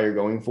is the guy you're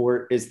going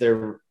for.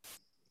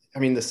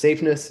 The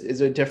safeness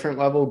is a different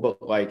level,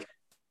 but like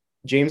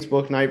James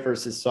Bouknight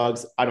versus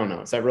Suggs, I don't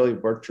know. Is that really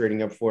worth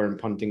trading up for and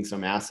punting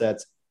some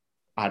assets?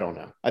 I don't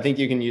know. I think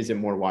you can use it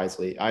more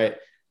wisely.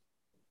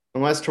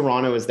 Unless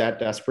Toronto is that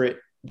desperate,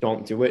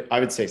 don't do it. I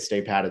would say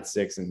stay pat at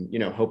 6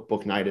 and, hope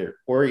Bouknight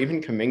or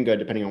even Kuminga,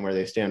 depending on where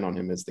they stand on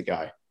him, is the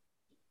guy.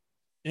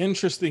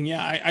 Interesting.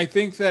 Yeah, I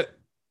think that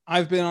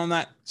I've been on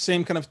that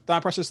same kind of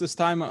thought process this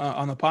time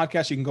on the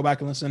podcast. You can go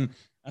back and listen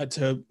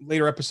to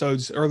earlier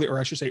episodes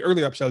earlier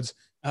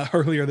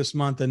this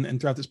month and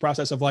throughout this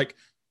process of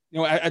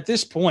at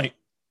this point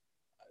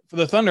for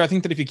the Thunder, I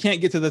think that if you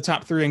can't get to the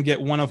top 3 and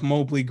get one of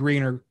Mobley,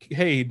 Green, or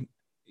Cade,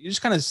 you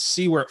just kind of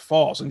see where it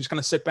falls and just kind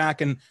of sit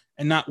back and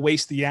not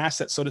waste the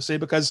assets, so to say,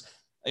 because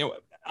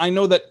I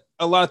know that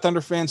a lot of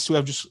Thunder fans who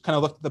have just kind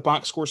of looked at the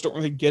box scores don't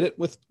really get it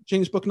with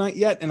James Bouknight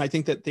yet. And I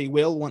think that they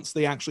will once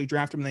they actually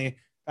draft him. They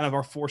kind of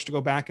are forced to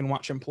go back and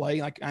watch him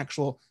play, like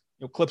actual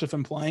clips of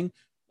him playing.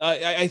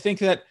 I think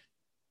that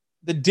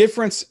the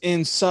difference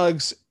in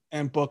Suggs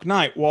and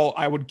Bouknight, while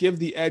I would give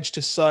the edge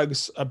to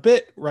Suggs a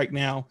bit right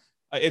now,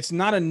 it's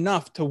not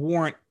enough to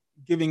warrant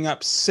giving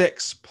up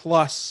 6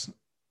 plus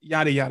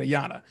yada, yada,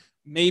 yada.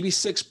 Maybe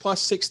 6 plus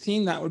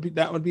 16, that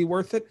would be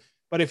worth it.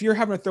 But if you're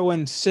having to throw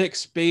in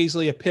 6,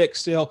 Baisley, a pick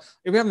still,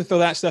 if you're having to throw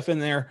that stuff in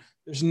there,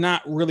 there's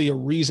not really a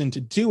reason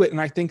to do it.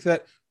 And I think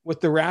that with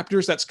the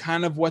Raptors, that's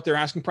kind of what their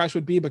asking price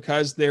would be,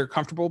 because they're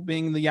comfortable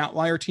being the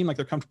outlier team. Like,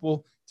 they're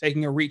comfortable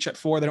taking a reach at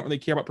 4. They don't really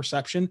care about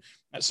perception.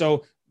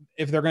 So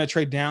if they're going to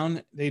trade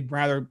down, they'd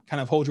rather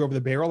kind of hold you over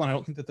the barrel. And I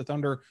don't think that the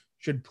Thunder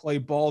should play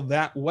ball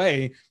that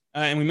way.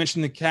 And we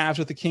mentioned the Cavs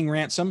with the King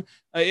ransom.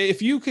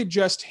 If you could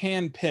just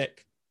hand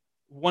pick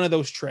one of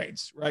those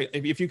trades, right?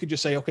 If you could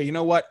just say, okay, you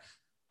know what?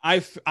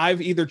 I've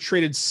either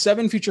traded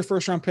 7 future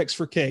first round picks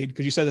for Cade,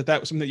 because you said that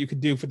was something that you could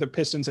do for the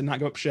Pistons and not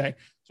go up Shea.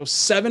 So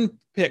 7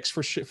 picks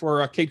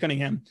for Cade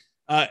Cunningham,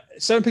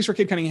 7 picks for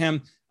Cade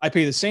Cunningham. I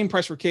pay the same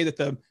price for Cade that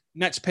the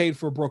Nets paid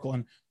for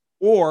Brooklyn,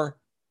 or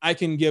I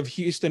can give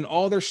Houston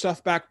all their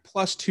stuff back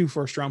plus 2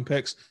 first-round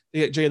picks to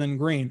get Jalen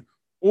Green,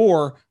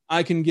 or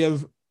I can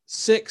give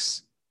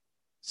 16,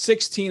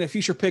 a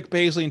future pick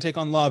Baisley and take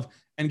on Love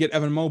and get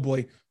Evan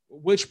Mobley.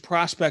 Which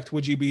prospect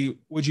would you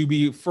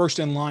be first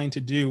in line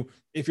to do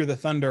if you're the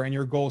Thunder and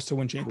your goal is to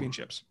win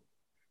championships?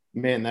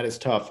 Man, that is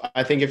tough.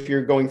 I think if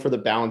you're going for the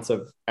balance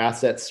of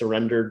assets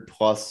surrendered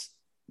plus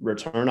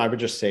return, I would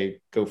just say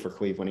go for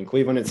Cleveland. And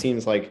Cleveland, it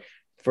seems like,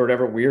 for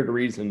whatever weird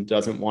reason,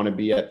 doesn't want to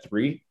be at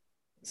 3.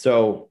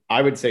 So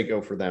I would say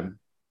go for them.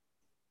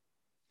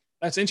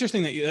 That's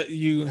interesting that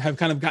you have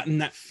kind of gotten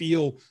that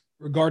feel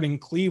regarding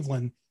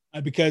Cleveland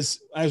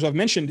because, as I've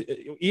mentioned,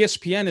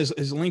 ESPN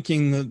is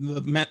linking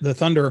the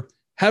Thunder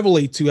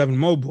heavily to Evan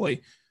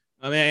Mobley.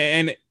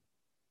 And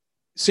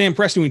Sam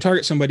Preston, when we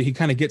target somebody, he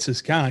kind of gets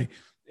his guy.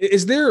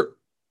 Is there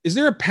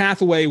a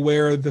pathway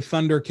where the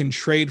Thunder can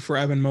trade for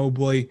Evan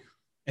Mobley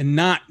and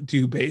not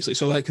do Baisley?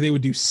 So like they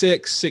would do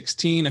 6,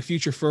 16, a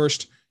future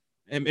first,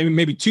 and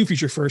maybe 2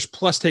 future firsts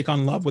plus take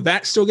on Love. Would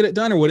that still get it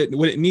done, or would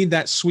it need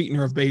that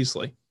sweetener of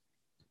Baisley?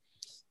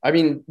 I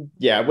mean,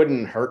 yeah, it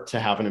wouldn't hurt to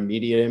have an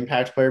immediate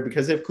impact player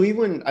because if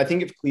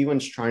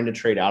Cleveland's trying to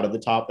trade out of the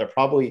top,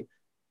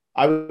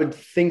 I would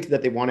think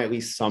that they want at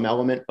least some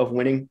element of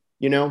winning,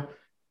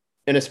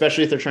 and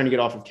especially if they're trying to get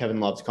off of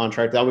Kevin Love's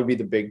contract, that would be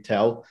the big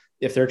tell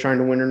if they're trying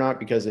to win or not,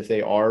 because if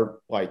they are,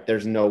 like,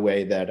 there's no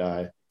way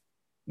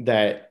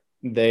that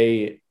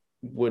they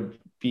would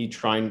be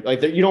trying,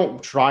 like, you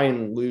don't try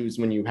and lose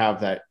when you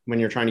have that, when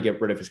you're trying to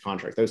get rid of his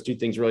contract. Those two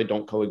things really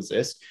don't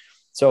coexist.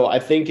 So I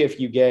think if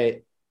you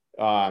get,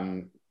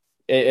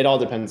 it all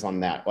depends on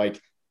that. Like,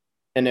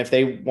 and if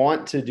they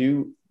want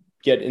to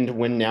get into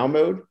win now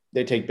mode,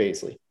 they take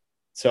Baisley.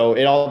 So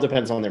it all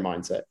depends on their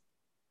mindset.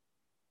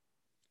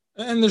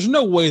 And there's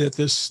no way that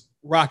this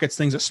Rockets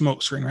thing's a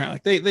smokescreen, right?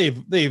 Like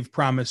they've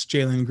promised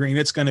Jalen Green.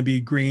 It's going to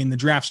be Green. The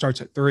draft starts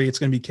at 3. It's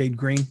going to be Cade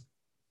Green.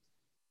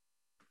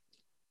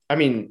 I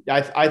mean,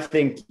 I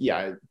think,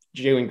 yeah,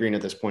 Jalen Green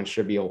at this point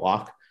should be a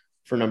lock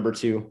for number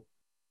 2.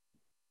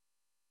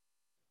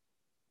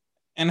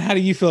 And how do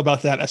you feel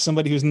about that as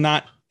somebody who's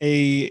not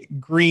a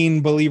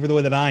Green believer the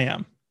way that I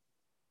am?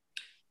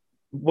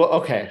 Well,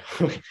 okay.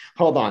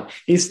 Hold on.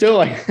 He's still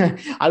like,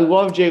 I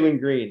love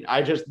Jalen Green.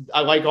 I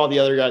like all the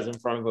other guys in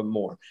front of him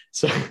more.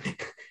 So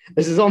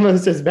this is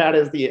almost as bad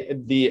as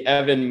the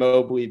Evan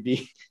Mobley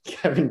beat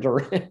Kevin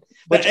Durant.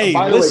 But hey,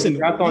 listen,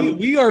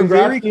 we are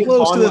very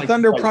close to the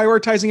Thunder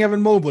prioritizing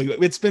Evan Mobley.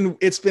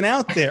 It's been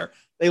out there.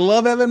 They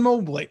love Evan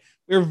Mobley.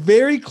 We're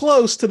very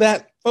close to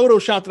that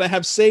Photoshop that I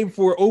have saved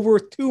for over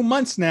 2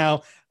 months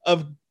now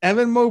of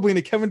Evan Mobley in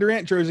a Kevin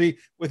Durant jersey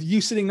with you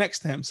sitting next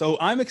to him. So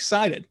I'm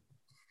excited.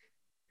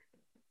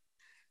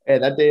 Hey,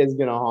 that day is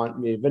gonna haunt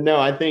me. But no,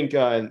 I think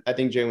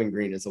Jalen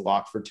Green is a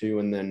lock for 2,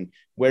 and then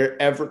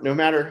no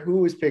matter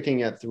who is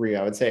picking at 3,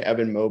 I would say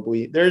Evan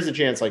Mobley. There's a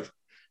chance like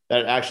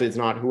that actually it's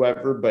not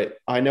whoever, but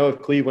I know if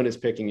Cleveland is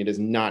picking, it is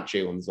not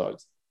Jalen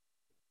Suggs.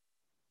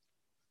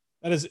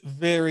 That is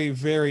very,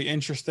 very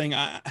interesting.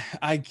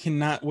 I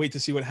cannot wait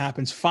to see what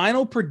happens.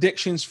 Final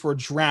predictions for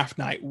draft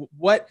night.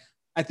 What,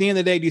 at the end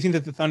of the day, do you think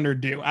that the Thunder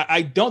do?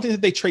 I don't think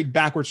that they trade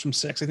backwards from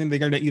 6. I think they're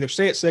going to either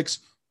stay at 6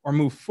 or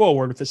move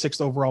forward with the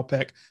 6th overall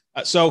pick.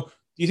 So do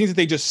you think that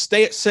they just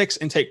stay at 6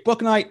 and take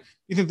Bouknight? Do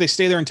you think they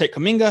stay there and take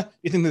Kuminga? Do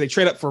you think that they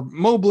trade up for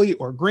Mobley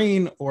or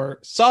Green or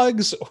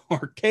Suggs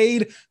or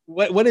Cade?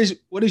 What is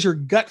your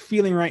gut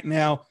feeling right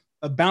now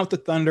about the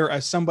Thunder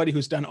as somebody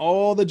who's done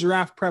all the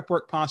draft prep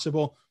work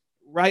possible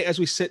right as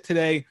we sit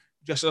today,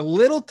 just a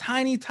little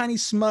tiny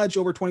smudge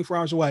over 24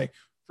 hours away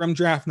from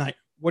draft night?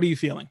 What are you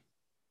feeling?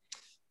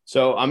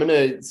 So I'm going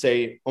to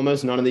say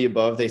almost none of the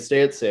above. They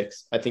stay at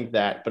 6. I think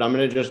that, but I'm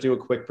going to just do a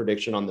quick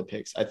prediction on the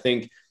picks. I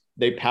think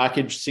they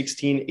package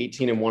 16,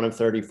 18, and 1 of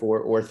 34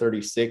 or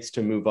 36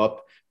 to move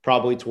up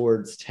probably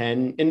towards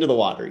 10 into the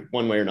lottery,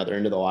 one way or another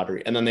into the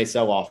lottery. And then they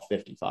sell off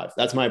 55.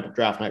 That's my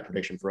draft night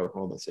prediction for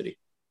Oklahoma City.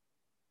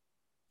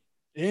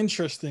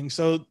 Interesting.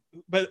 So,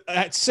 but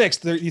at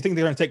 6, you think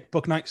they're going to take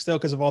Bouknight still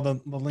because of all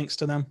the links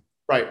to them?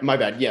 Right. My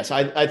bad. Yes.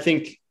 I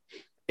think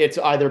it's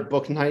either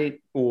Bouknight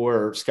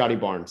or Scotty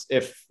Barnes.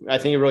 I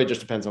think it really just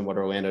depends on what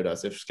Orlando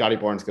does. If Scotty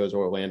Barnes goes to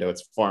Orlando,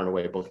 it's far and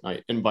away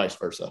Bouknight, and vice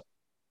versa.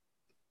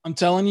 I'm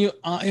telling you,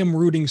 I am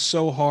rooting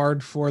so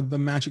hard for the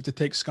Magic to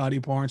take Scotty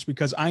Barnes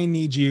because I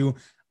need you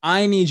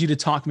to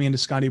talk me into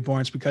Scotty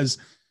Barnes because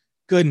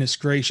goodness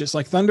gracious,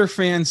 like Thunder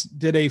fans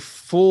did a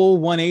full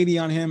 180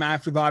 on him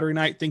after the lottery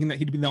night, thinking that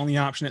he'd be the only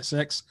option at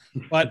 6.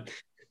 But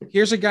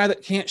here's a guy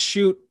that can't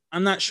shoot.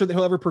 I'm not sure that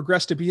he'll ever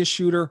progress to be a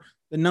shooter.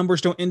 The numbers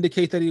don't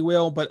indicate that he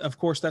will, but of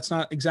course that's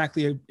not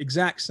exactly an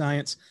exact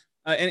science.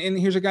 And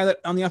here's a guy that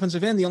on the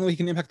offensive end, the only way he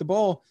can impact the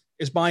ball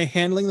is by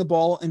handling the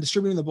ball and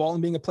distributing the ball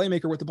and being a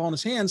playmaker with the ball in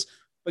his hands.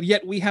 But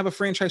yet we have a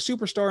franchise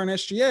superstar in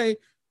SGA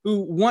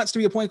who wants to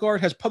be a point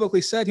guard, has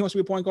publicly said he wants to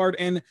be a point guard,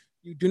 and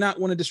you do not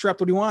want to disrupt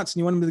what he wants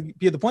and you want him to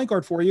be the point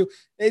guard for you.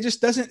 It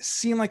just doesn't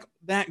seem like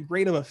that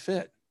great of a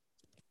fit.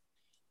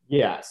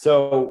 Yeah.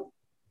 So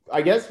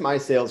I guess my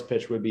sales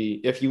pitch would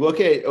be, if you look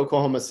at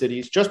Oklahoma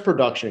City's just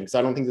production, because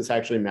I don't think this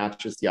actually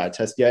matches the eye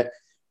test yet,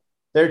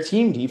 their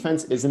team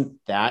defense isn't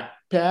that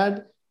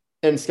bad.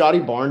 And Scotty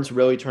Barnes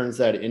really turns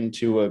that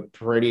into a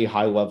pretty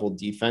high level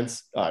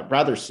defense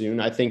rather soon,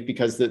 I think,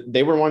 because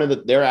they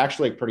were they're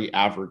actually like pretty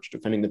average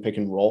defending the pick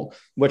and roll,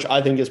 which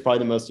I think is probably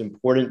the most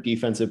important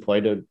defensive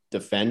play to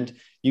defend.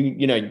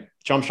 You know,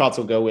 jump shots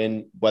will go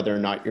in whether or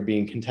not you're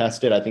being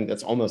contested. I think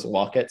that's almost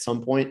luck at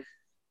some point.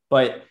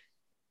 But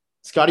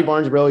Scotty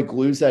Barnes really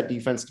glues that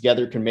defense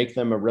together, can make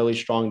them a really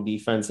strong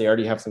defense. They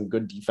already have some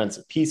good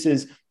defensive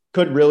pieces.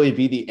 Could really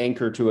be the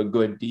anchor to a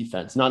good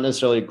defense. Not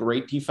necessarily a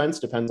great defense,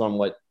 depends on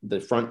what the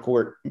front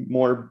court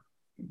more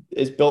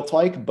is built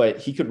like, but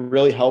he could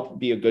really help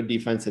be a good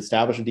defense,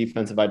 establish a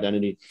defensive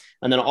identity.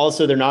 And then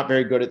also they're not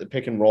very good at the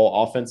pick and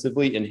roll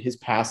offensively, and his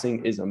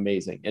passing is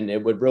amazing. And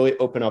it would really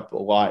open up a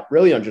lot,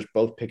 really on just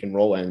both pick and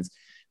roll ends.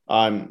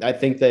 I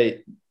think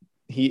that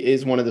he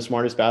is one of the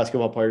smartest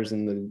basketball players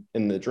in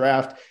the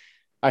draft.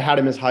 I had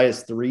him as high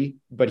as 3,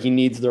 but he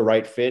needs the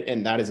right fit.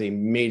 And that is a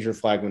major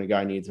flag when a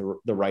guy needs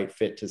the right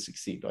fit to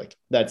succeed. Like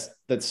that's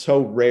so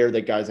rare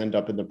that guys end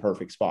up in the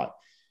perfect spot.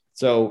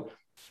 So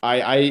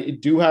I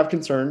do have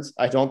concerns.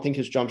 I don't think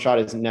his jump shot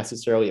is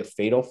necessarily a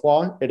fatal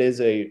flaw. It is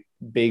a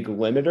big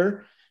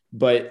limiter,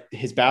 but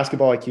his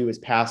basketball IQ, his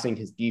passing,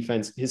 his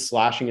defense, his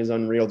slashing is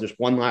unreal. Just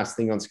one last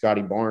thing on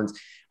Scotty Barnes.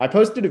 I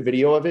posted a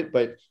video of it,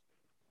 but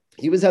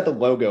he was at the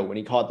logo when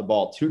he caught the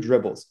ball, 2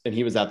 dribbles, and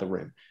he was at the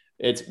rim.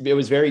 It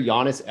was very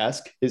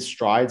Giannis-esque, his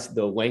strides,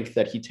 the length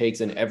that he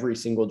takes in every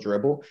single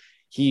dribble.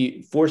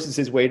 He forces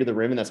his way to the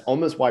rim, and that's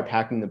almost why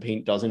packing the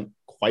paint doesn't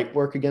quite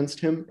work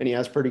against him, and he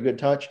has pretty good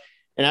touch.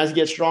 And as he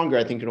gets stronger,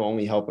 I think it'll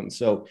only help him.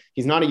 So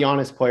he's not a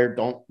Giannis player.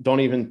 Don't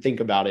even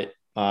think about it,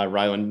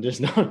 Rylan.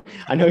 Just not.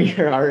 I know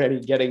you're already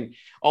getting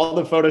all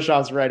the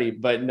Photoshops ready,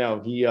 but no,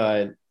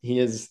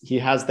 he's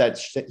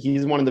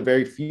one of the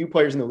very few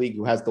players in the league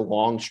who has the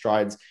long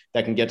strides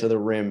that can get to the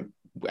rim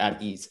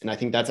at ease. And I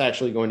think that's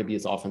actually going to be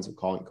his offensive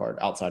calling card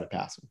outside of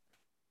passing.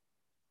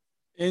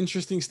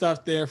 Interesting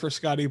stuff there for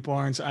Scotty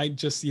Barnes. I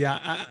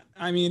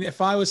mean, if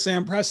I was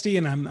Sam Presti,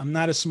 and I'm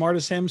not as smart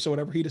as him, so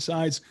whatever he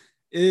decides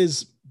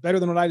is better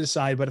than what I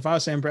decide. But if I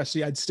was Sam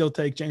Presti, I'd still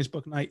take James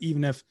Bouknight,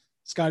 even if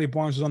Scotty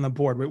Barnes was on the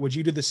board. Would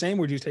you do the same,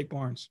 or would you take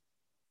Barnes?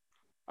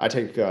 I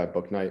take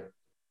Bouknight.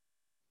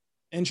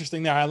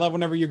 Interesting there. I love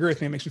whenever you agree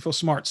with me. It makes me feel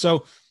smart.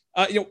 So,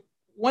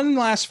 one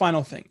last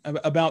final thing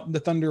about the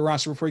Thunder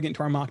roster before we get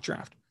into our mock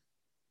draft.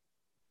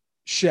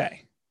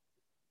 Shai.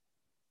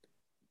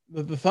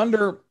 The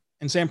Thunder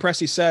and Sam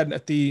Presti said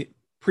at the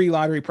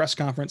pre-lottery press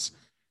conference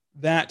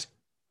that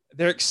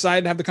they're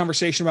excited to have the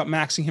conversation about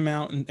maxing him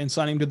out and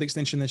signing him to the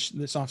extension this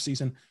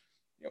offseason.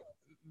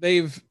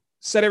 They've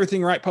said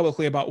everything right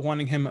publicly about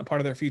wanting him a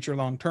part of their future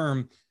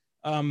long-term.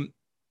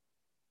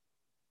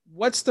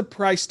 What's the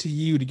price to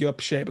you to give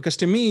up Shai? Because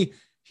to me,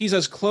 he's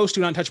as close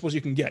to an untouchable as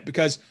you can get,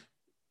 because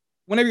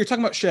whenever you're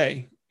talking about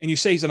Shai and you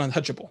say he's an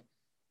untouchable,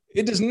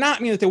 it does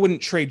not mean that they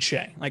wouldn't trade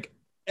Shai. Like,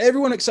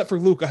 everyone except for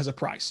Luka has a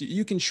price.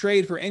 You can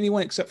trade for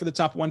anyone except for the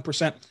top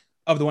 1%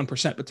 of the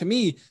 1%. But to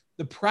me,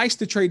 the price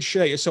to trade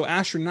Shai is so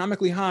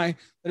astronomically high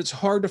that it's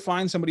hard to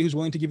find somebody who's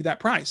willing to give you that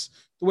price,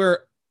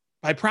 where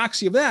by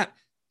proxy of that,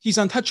 he's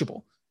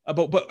untouchable.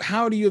 But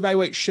how do you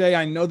evaluate Shai?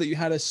 I know that you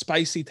had a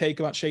spicy take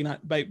about Shai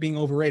not being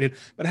overrated,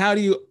 but how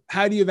do you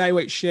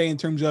evaluate Shai in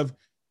terms of,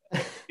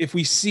 if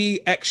we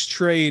see X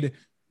trade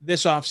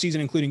this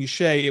offseason, including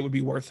Shai, it would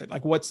be worth it?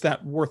 Like, what's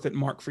that worth it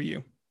mark for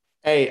you?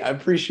 Hey, I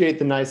appreciate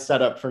the nice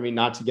setup for me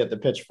not to get the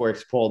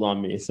pitchforks pulled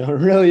on me. So I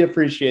really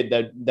appreciate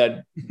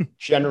that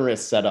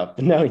generous setup.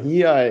 No,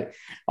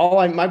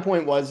 my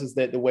point is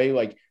that the way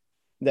like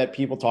that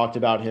people talked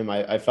about him,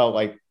 I felt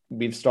like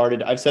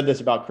I've said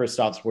this about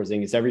Kristaps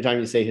Porzingis. Every time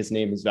you say his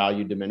name, his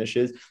value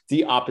diminishes. It's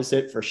the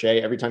opposite for Shai.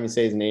 Every time you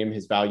say his name,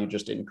 his value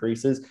just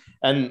increases.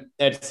 And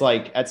it's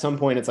like, at some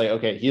point, it's like,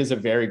 okay, he is a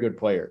very good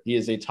player. He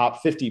is a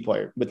top 50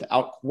 player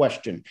without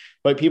question.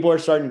 But people are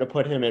starting to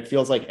put him, it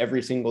feels like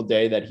every single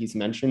day that he's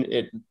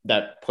mentioned,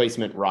 that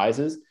placement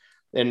rises.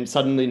 And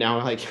suddenly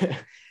now, like,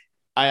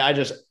 I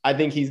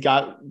think he's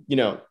got,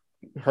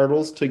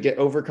 hurdles to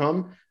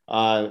overcome,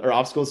 or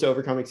obstacles to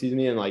overcome,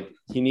 And like,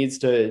 he needs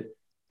to,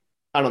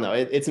 I don't know.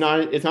 It's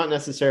not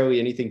necessarily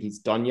anything he's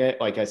done yet.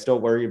 Like, I still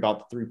worry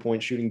about the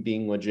 3-point shooting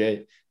being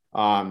legit,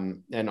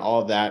 and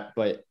all of that.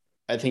 But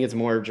I think it's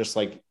more just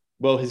like,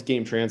 will his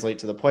game translate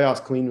to the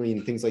playoffs cleanly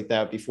and things like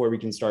that before we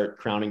can start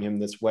crowning him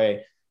this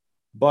way.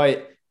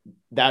 But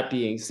that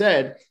being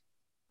said,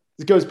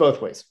 it goes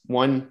both ways.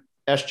 One,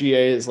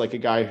 SGA is like a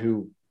guy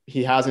who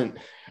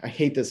I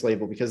hate this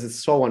label because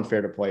it's so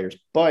unfair to players.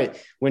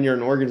 But when you're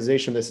an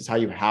organization, this is how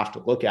you have to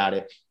look at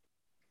it.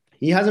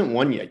 He hasn't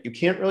won yet. You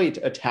can't really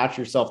attach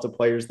yourself to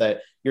players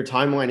that your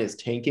timeline is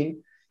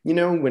tanking.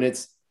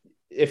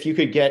 If you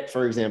could get,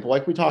 for example,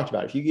 like we talked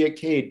about, if you get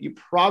Cade, you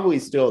probably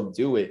still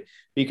do it,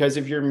 because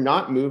if you're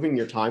not moving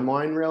your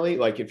timeline really,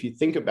 like if you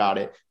think about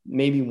it,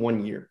 maybe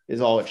 1 year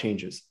is all it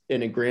changes in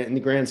the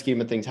grand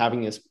scheme of things.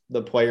 Having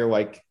the player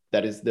like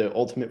that is the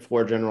ultimate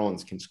floor general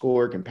and can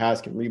score, can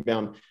pass, can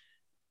rebound.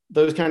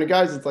 Those kind of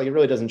guys, it's like, it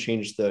really doesn't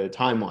change the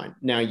timeline.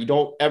 Now,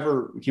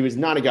 he was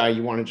not a guy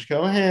you want to just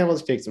go, hey,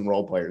 let's take some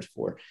role players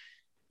for.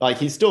 Like,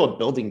 he's still a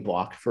building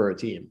block for a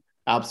team.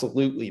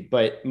 Absolutely.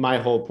 But my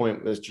whole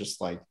point was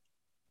just like,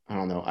 I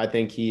don't know. I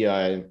think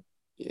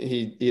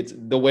it's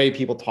the way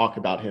people talk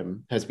about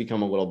him has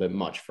become a little bit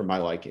much for my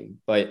liking.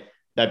 But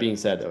that being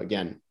said, though,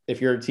 again, if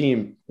you're a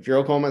team, if you're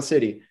Oklahoma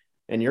City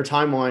and your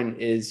timeline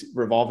is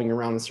revolving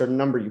around a certain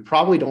number, you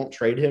probably don't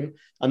trade him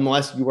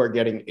unless you are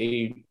getting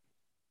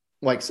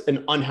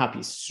an unhappy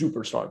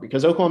superstar,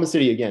 because Oklahoma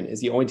City, again,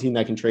 is the only team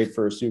that can trade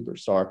for a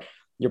superstar.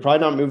 You're probably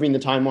not moving the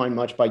timeline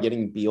much by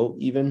getting Beal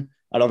even.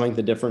 I don't think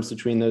the difference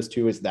between those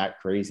two is that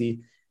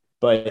crazy.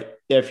 But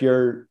if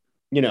you're,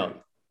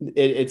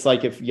 it's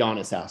like if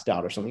Giannis asked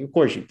out or something, of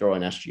course you throw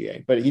in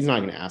SGA, but he's not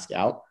going to ask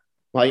out.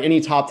 Like any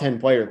top 10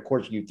 player, of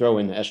course you throw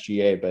in the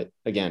SGA, but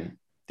again,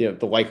 the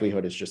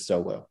likelihood is just so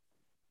low.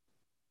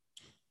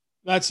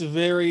 That's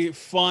very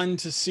fun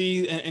to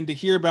see and to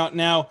hear about.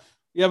 Now,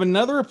 we have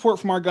another report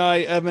from our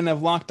guy, Evan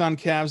of Locked On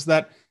Cavs,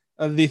 that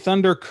the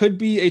Thunder could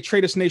be a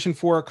trade destination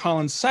for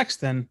Collin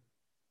Sexton,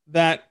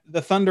 that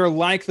the Thunder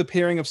like the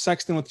pairing of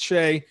Sexton with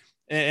Shea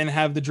and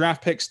have the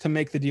draft picks to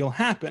make the deal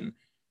happen.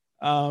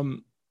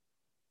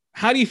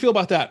 How do you feel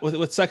about that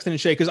with Sexton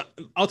and Shea? Because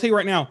I'll tell you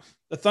right now,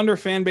 the Thunder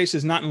fan base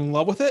is not in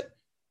love with it,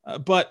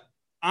 but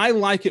I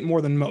like it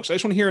more than most. I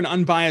just want to hear an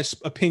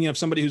unbiased opinion of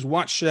somebody who's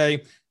watched Shea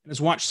and has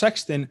watched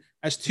Sexton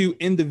as two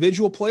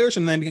individual players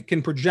and then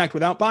can project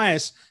without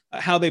bias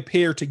how they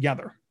pair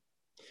together.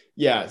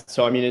 Yeah.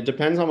 So, I mean, it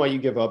depends on what you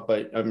give up,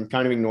 but I'm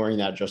kind of ignoring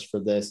that just for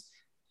this.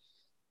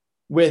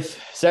 With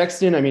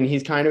Sexton, I mean,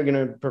 he's kind of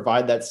going to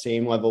provide that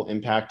same level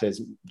impact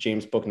as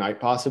James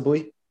Bouknight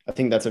possibly. I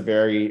think that's a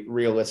very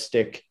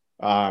realistic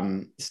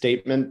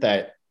statement,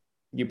 that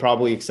you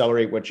probably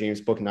accelerate what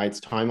James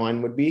Bouknight's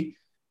timeline would be.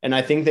 And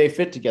I think they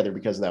fit together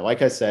because of that.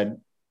 Like I said,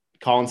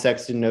 Collin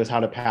Sexton knows how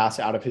to pass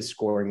out of his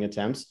scoring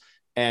attempts,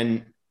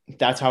 and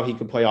that's how he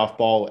could play off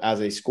ball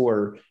as a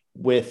scorer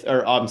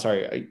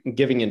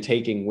giving and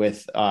taking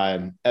with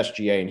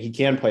SGA, and he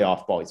can play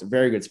off ball. He's a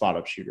very good spot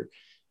up shooter.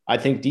 I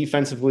think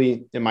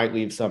defensively it might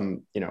leave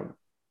some,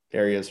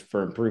 areas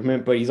for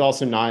improvement, but he's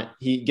also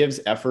he gives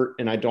effort.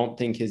 And I don't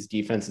think his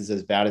defense is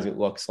as bad as it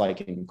looks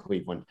like in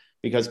Cleveland,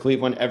 because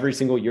Cleveland, every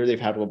single year they've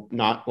had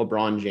not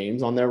LeBron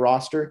James on their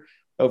roster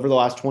over the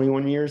last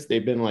 21 years,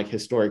 they've been like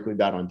historically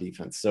bad on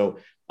defense. So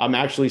I'm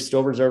actually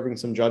still reserving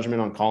some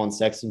judgment on Collin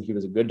Sexton. He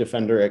was a good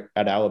defender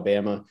at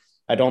Alabama.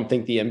 I don't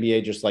think the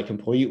NBA just like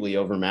completely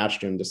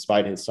overmatched him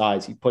despite his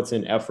size. He puts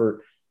in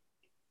effort.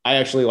 I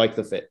actually like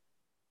the fit.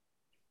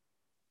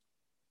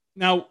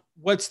 Now,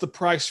 what's the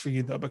price for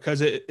you, though?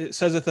 Because it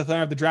says that the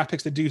Thunder have the draft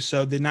picks to do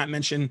so. Did not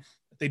mention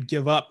that they'd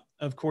give up,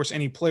 of course,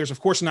 any players. Of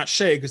course, not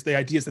Shea, because the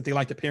idea is that they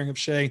like the pairing of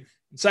Shea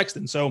and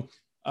Sexton. So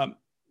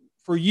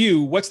for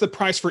you, what's the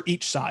price for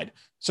each side?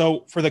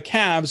 So for the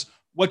Cavs,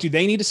 what do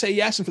they need to say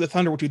yes? And for the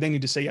Thunder, what do they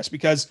need to say yes?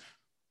 Because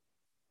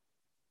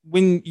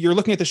when you're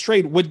looking at this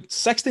trade, would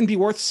Sexton be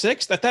worth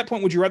 6? At that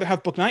point, would you rather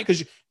have Bouknight? Because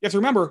you have to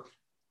remember,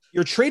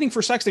 you're trading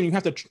for Sexton. You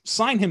have to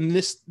sign him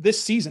this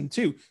season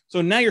too.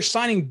 So now you're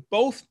signing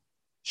both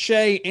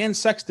Shea and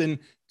Sexton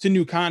to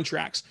new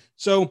contracts.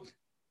 So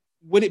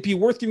would it be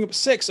worth giving up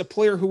 6, a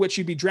player who which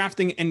you'd be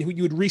drafting and who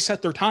you would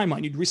reset their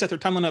timeline? You'd reset their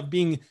timeline of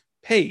being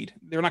paid.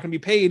 They're not going to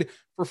be paid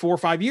for 4 or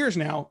 5 years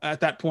now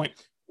at that point.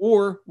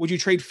 Or would you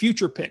trade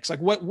future picks? Like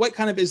what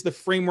kind of is the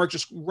framework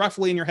just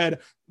roughly in your head?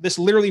 This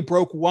literally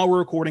broke while we're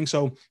recording.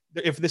 So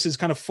if this is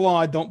kind of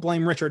flawed, don't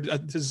blame Richard.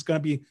 This is going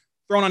to be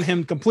thrown on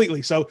him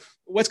completely. So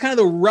what's kind of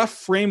the rough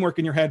framework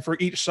in your head for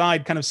each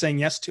side kind of saying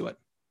yes to it?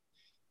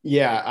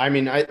 Yeah, I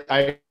mean,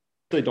 I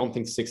really don't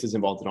think 6 is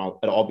involved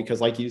at all because,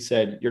 like you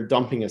said, you're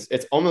dumping us.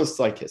 It's almost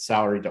like a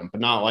salary dump,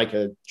 but not like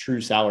a true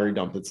salary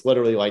dump. It's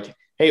literally like,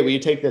 hey, will you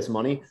take this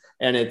money?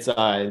 And it's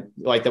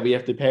like that we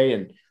have to pay.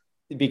 And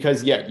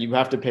because, yeah, you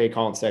have to pay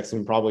Collin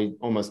Sexton probably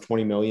almost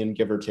 $20 million,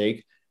 give or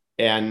take.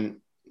 And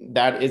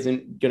that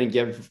isn't going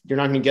to you're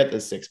not going to get the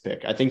 6th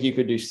pick. I think you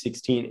could do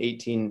 16,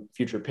 18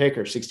 future pick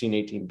or 16,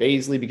 18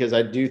 Baisley, because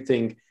I do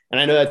think, and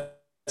I know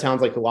that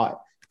sounds like a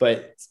lot,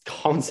 but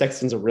Collin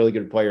Sexton's a really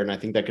good player, and I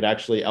think that could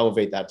actually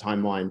elevate that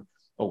timeline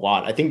a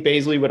lot. I think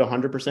Baisley would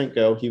 100%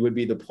 go. He would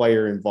be the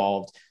player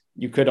involved.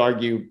 You could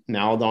argue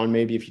Maledon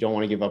maybe if you don't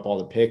want to give up all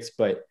the picks,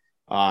 but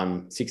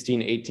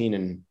 16, 18,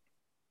 and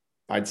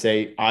I'd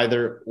say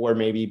either or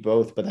maybe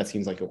both, but that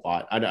seems like a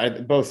lot.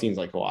 Both seems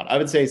like a lot. I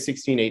would say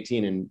 16,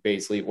 18 and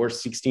Baisley, or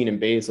 16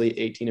 and Baisley,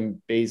 18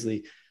 and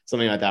Baisley,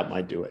 something like that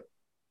might do it.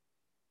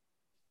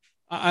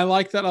 I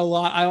like that a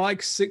lot. I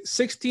like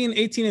 16,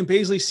 18, and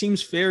Baisley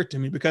seems fair to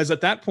me because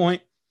at that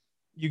point,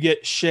 you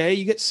get Shea,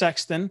 you get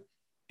Sexton,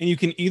 and you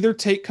can either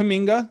take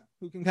Kuminga,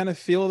 who can kind of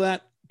feel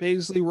that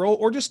Baisley role,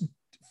 or just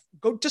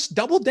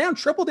double down,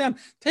 triple down,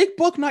 take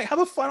Bouknight, have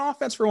a fun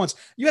offense for once.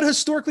 You had a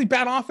historically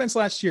bad offense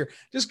last year.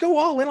 Just go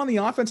all in on the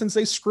offense and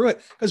say, screw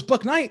it. Because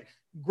Bouknight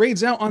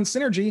grades out on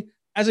synergy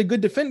as a good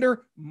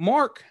defender.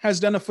 Mark has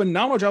done a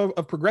phenomenal job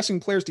of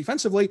progressing players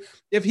defensively.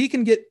 If he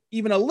can get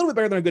even a little bit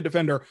better than a good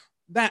defender,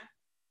 that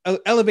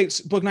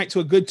elevates Bouknight to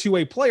a good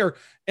two-way player.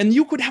 And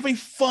you could have a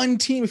fun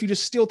team if you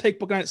just still take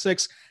Bouknight at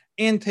 6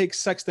 and take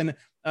Sexton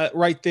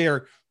right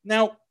there.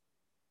 Now,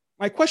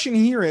 my question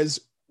here is,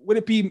 would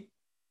it be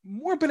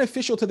more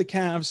beneficial to the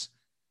Cavs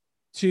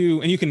to,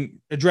 and you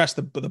can address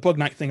the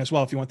Bouknight thing as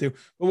well if you want to,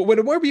 but would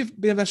it more be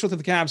beneficial to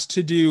the Cavs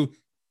to do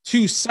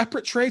two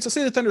separate trades? Let's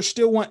say the Thunder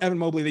still want Evan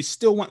Mobley. They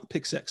still want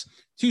pick 6.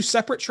 Two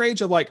separate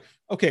trades of like,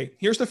 okay,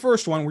 here's the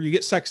first one where you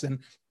get Sexton.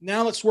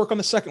 Now let's work on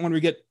the second one where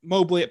we get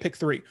Mobley at pick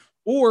 3.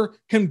 Or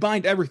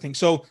combined everything.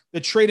 So the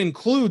trade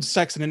includes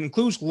Sexton, and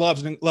includes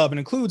Love, and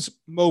includes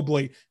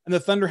Mobley, and the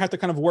Thunder have to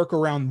kind of work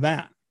around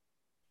that.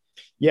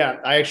 Yeah,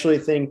 I actually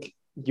think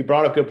you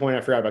brought up a good point.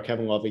 I forgot about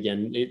Kevin Love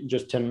again,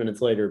 just 10 minutes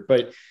later.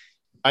 But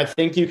I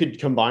think you could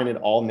combine it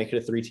all, make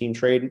it a 3-team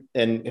trade.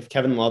 And if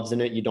Kevin Love's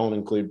in it, you don't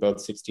include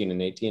both 16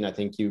 and 18. I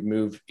think you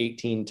move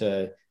 18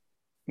 to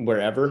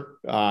wherever.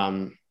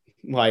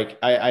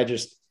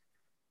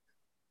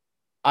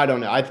 I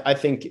don't know. I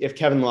think if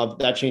Kevin Love,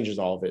 that changes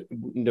all of it,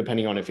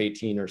 depending on if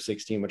 18 or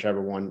 16,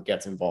 whichever one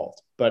gets involved.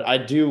 But I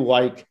do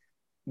like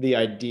the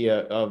idea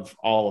of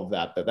all of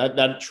that.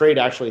 That trade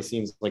actually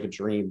seems like a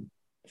dream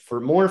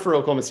for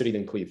Oklahoma City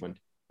than Cleveland.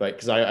 But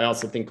because I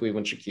also think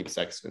Cleveland should keep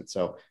Sexton.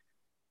 So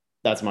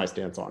that's my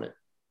stance on it.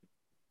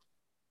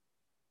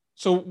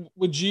 So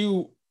would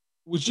you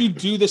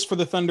do this for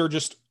the Thunder,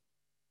 just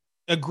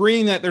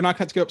agreeing that they're not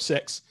going to go up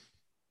 6?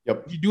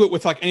 Yep. You do it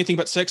with like anything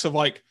but 6 of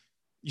like,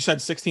 you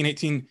said 16,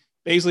 18,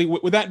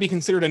 Baisley, would that be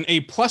considered an A+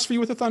 for you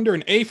with the Thunder,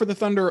 an A for the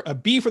Thunder, a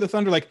B for the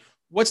Thunder? Like,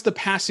 what's the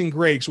passing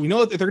grade? So we know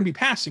that they're going to be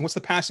passing. What's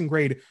the passing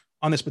grade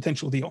on this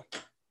potential deal?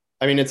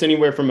 I mean, it's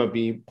anywhere from a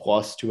B+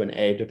 to an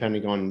A,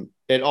 depending on,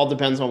 it all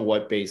depends on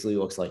what Baisley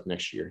looks like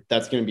next year.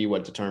 That's going to be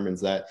what determines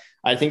that.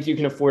 I think you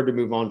can afford to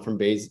move on from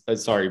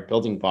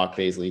building block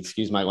Baisley,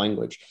 excuse my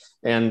language.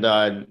 And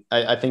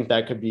I think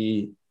that could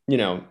be,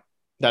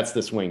 that's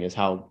the swing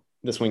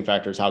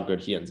factor is how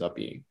good he ends up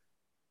being.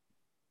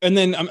 And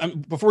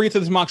then before we get to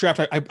this mock draft,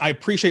 I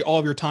appreciate all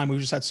of your time. We've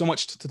just had so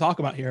much to talk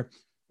about here.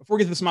 Before we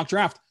get to this mock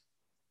draft,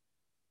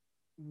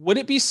 would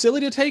it be silly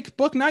to take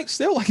Bouknight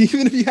still? Like,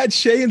 even if you had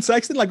Shea and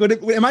Sexton, like,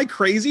 am I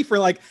crazy for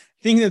like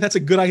thinking that that's a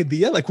good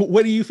idea? Like,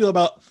 what do you feel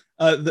about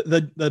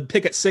the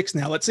pick at 6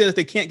 now? Let's say that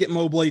they can't get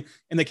Mobley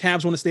and the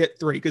Cavs want to stay at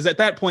 3. Because at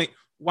that point,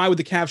 why would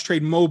the Cavs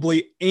trade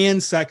Mobley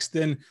and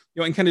Sexton,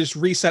 and kind of just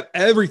reset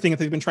everything that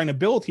they've been trying to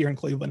build here in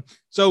Cleveland?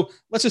 So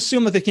let's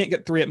assume that they can't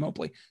get 3 at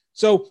Mobley.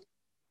 So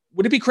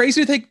would it be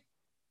crazy to take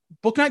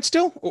Bouknight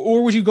still?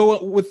 Or would you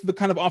go with the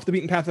kind of off the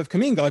beaten path of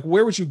Kuminga? Like,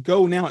 where would you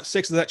go now at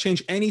 6? Does that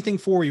change anything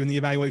for you in the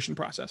evaluation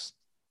process?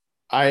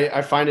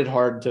 I find it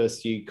hard to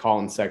see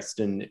Collin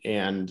Sexton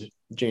and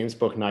James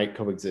Bouknight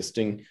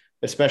coexisting,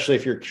 especially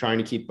if you're trying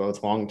to keep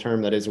both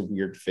long-term. That is a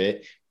weird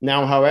fit.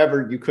 Now,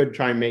 however, you could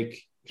try and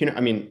make,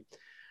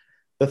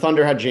 the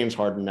Thunder had James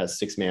Harden as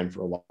 6th man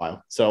for a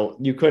while. So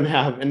you couldn't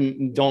have,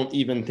 and don't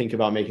even think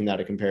about making that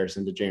a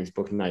comparison to James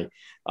Bouknight.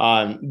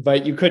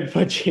 But you could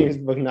put James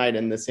Bouknight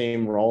in the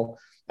same role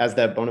as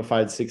that bona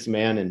fide 6th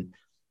man, and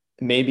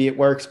maybe it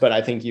works, but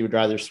I think you would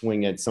rather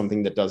swing at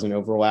something that doesn't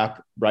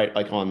overlap, right?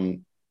 Like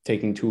on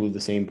taking 2 of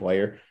the same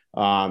player.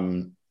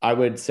 I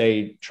would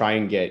say try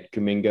and get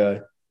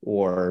Kuminga,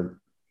 or,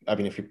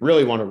 if you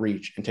really want to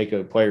reach and take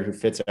a player who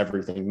fits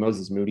everything,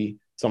 Moses Moody,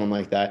 someone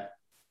like that.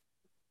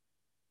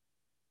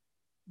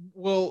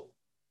 Well,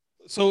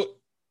 so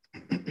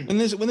when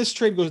this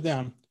trade goes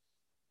down,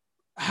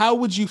 how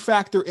would you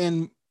factor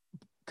in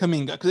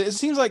Kuminga? Because it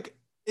seems like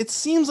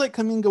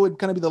Kuminga would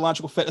kind of be the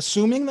logical fit,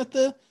 assuming that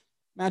the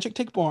Magic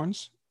take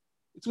Barnes.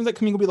 It seems like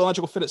Kuminga would be the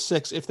logical fit at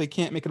 6 if they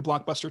can't make it a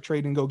blockbuster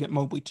trade and go get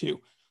Mobley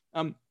too.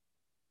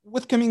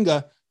 With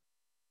Kuminga,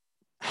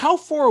 how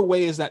far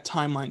away is that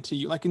timeline to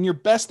you? Like, in your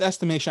best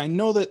estimation, I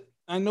know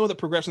that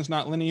progression is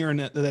not linear and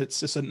that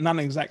it's just not an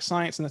exact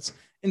science, and it's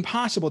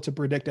impossible to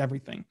predict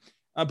everything.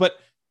 But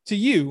to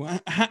you,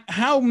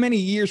 how many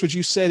years would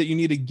you say that you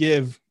need to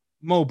give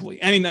Mobley?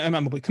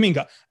 Not Mobley,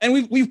 Kuminga.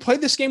 And we've played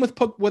this game with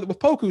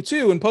Poku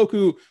too, and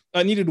Poku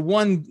needed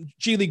 1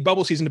 G League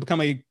bubble season to become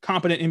a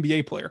competent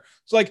NBA player.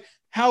 So, like,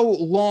 how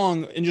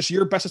long, in just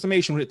your best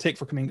estimation, would it take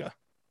for Kuminga?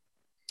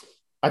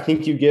 I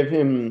think you give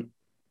him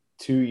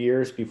 2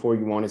 years before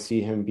you want to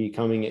see him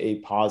becoming a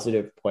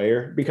positive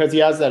player, because he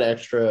has that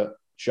extra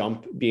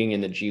jump being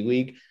in the G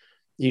League.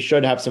 He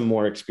should have some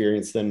more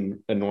experience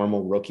than a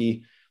normal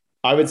rookie.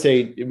 I would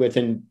say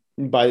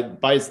by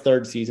his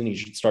 3rd season, he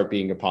should start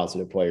being a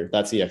positive player.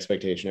 That's the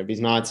expectation. If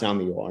he's not,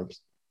 sound the alarms.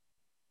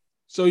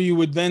 So you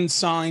would then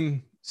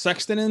sign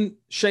Sexton and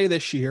Shea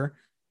this year.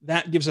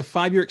 That gives a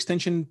 5-year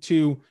extension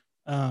to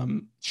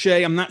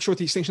Shea. I'm not sure what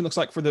the extension looks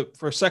like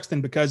for Sexton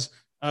because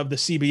of the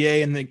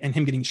CBA and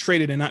him getting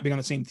traded and not being on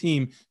the same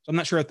team. So I'm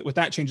not sure what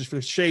that changes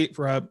for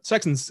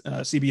Sexton's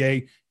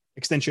CBA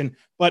extension.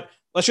 But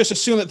let's just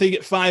assume that they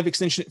get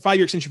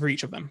 5-year extension for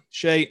each of them,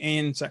 Shea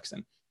and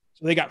Sexton.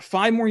 So they got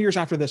 5 more years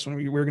after this one.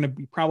 We're going to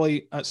be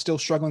probably still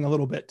struggling a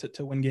little bit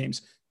to win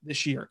games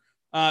this year.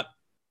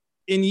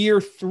 In year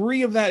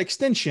 3 of that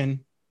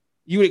extension,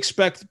 you would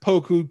expect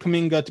Poku,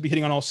 Kuminga to be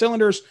hitting on all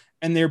cylinders,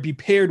 and they'd be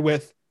paired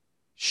with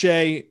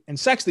Shea and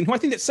Sexton, who I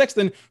think that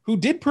Sexton, who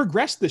did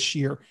progress this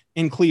year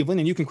in Cleveland,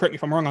 and you can correct me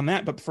if I'm wrong on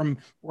that, but from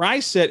where I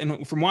sit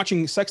and from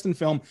watching Sexton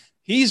film,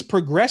 he's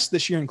progressed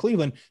this year in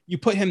Cleveland. You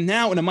put him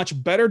now in a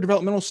much better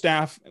developmental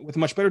staff with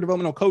much better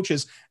developmental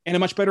coaches and a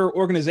much better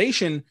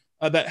organization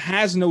that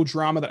has no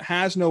drama, that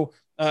has no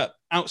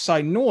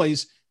outside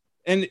noise.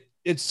 And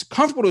it's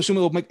comfortable to assume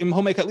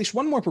he'll make at least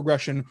one more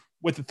progression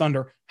with the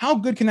Thunder. How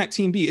good can that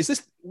team be?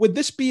 Would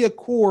this be a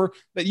core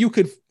that you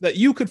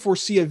could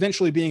foresee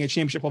eventually being a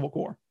championship level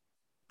core?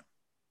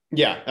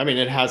 Yeah, I mean,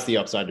 it has the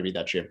upside to be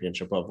that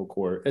championship level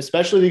core,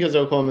 especially because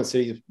Oklahoma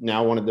City is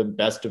now one of the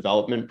best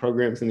development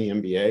programs in the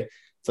NBA.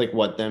 It's like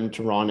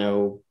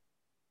Toronto.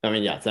 I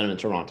mean, yeah, it's them in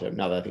Toronto.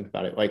 Now that I think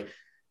about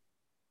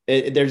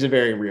it, there's a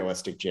very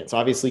realistic chance.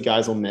 Obviously,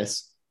 guys will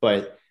miss,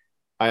 but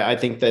I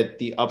think that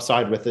the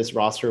upside with this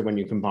roster, when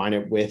you combine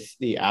it with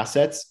the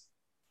assets,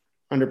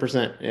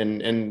 100%.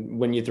 And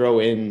when you throw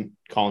in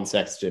Collin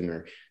Sexton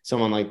or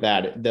someone like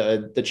that,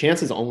 the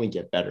chances only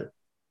get better.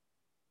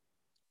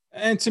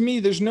 And to me,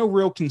 there's no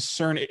real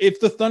concern. If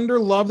the Thunder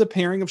love the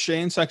pairing of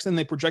Shea and Sexton,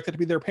 they project that to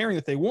be their pairing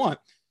that they want.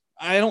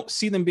 I don't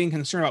see them being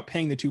concerned about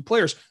paying the two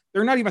players.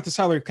 They're not even at the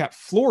salary cap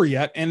floor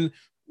yet. And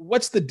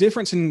what's the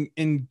difference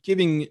in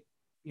giving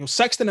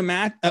Sexton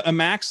a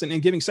max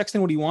and giving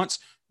Sexton what he wants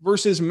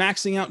versus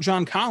maxing out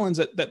John Collins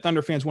that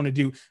Thunder fans want to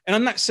do? And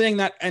I'm not saying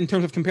that in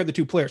terms of compare the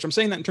two players. I'm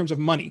saying that in terms of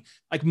money,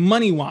 like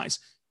money-wise.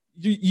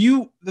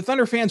 The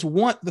Thunder fans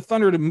want the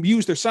Thunder to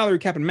use their salary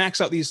cap and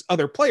max out these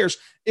other players.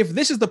 If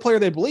this is the player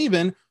they believe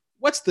in,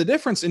 what's the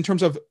difference in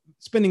terms of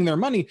spending their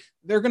money?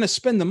 They're going to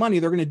spend the money.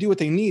 They're going to do what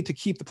they need to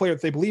keep the player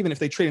that they believe in if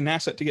they trade an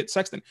asset to get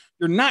Sexton.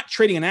 You're not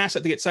trading an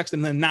asset to get Sexton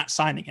and then not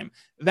signing him.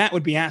 That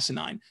would be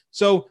asinine.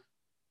 So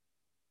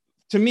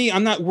to me,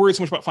 I'm not worried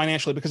so much about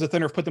financially because the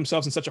Thunder have put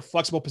themselves in such a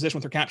flexible position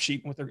with their cap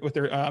sheet, with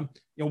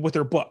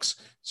their books.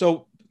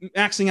 So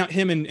maxing out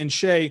him and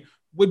Shea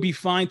would be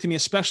fine to me,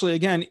 especially,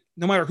 again,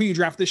 no matter who you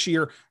draft this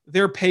year,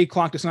 their pay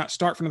clock does not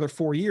start for another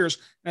 4 years.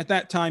 And at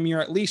that time,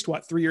 you're at least,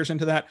 3 years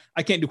into that?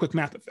 I can't do quick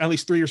math, but at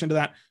least 3 years into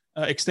that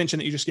extension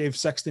that you just gave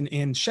Sexton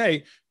and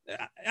Shea.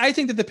 I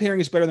think that the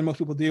pairing is better than most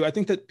people do. I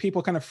think that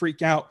people kind of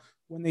freak out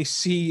when they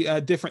see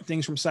different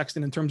things from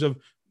Sexton in terms of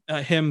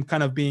him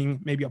kind of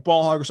being maybe a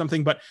ball hog or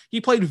something, but he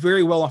played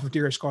very well off of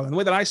Darius Garland. The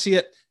way that I see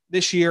it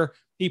this year,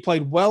 he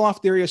played well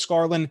off Darius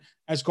Garland,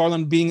 as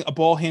Garland being a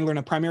ball handler and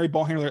a primary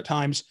ball handler at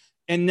times.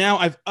 And now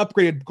I've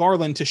upgraded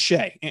Garland to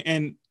Shea,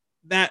 and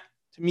that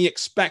to me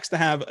expects to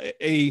have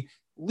a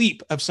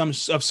leap of some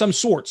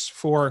sorts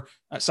for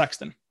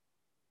Sexton.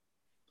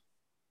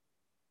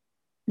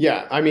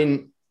 Yeah, I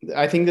mean,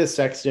 I think the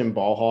Sexton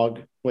ball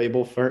hog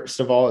label, first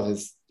of all,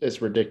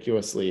 is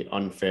ridiculously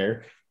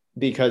unfair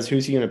because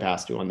who's he going to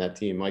pass to on that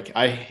team?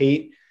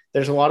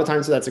 There's a lot of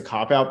times that's a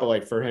cop out,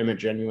 but for him, it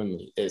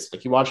genuinely is.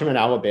 You watch him at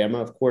Alabama,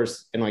 of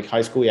course, in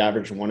high school, he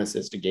averaged 1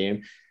 assist a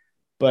game.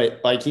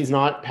 But he's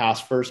not pass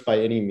first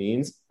by any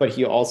means, but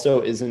he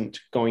also isn't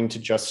going to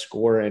just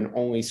score and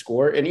only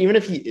score. And even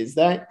if he is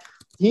that,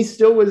 he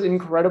still was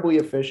incredibly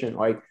efficient.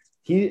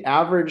 He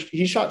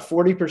shot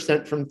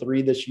 40% from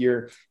three this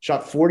year,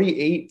 shot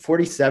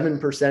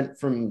 47%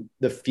 from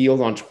the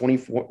field on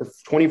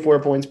 24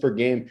 points per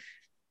game.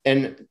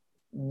 And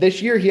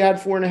this year he had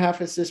 4.5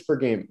 assists per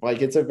game.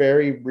 It's a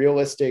very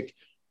realistic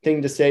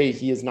thing to say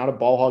he is not a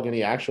ball hog and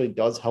he actually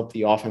does help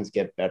the offense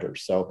get better.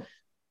 So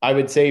I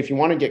would say if you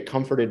want to get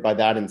comforted by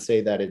that and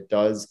say that it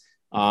does,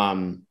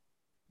 that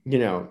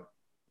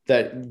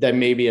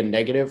may be a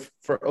negative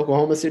for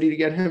Oklahoma City to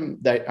get him,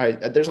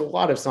 there's a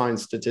lot of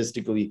signs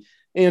statistically.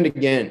 And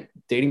again,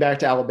 dating back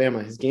to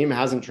Alabama, his game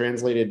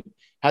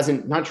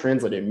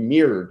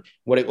mirrored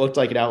what it looked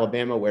like at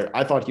Alabama, where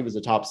I thought he was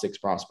a top 6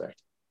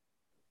 prospect.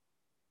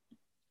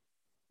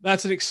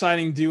 That's an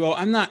exciting duo.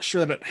 I'm not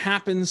sure that it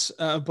happens,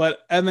 but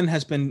Evan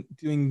has been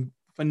doing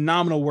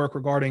phenomenal work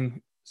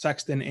regarding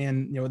Sexton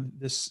and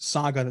this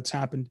saga that's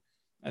happened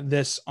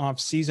this off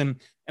season,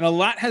 and a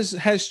lot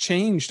has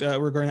changed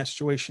regarding that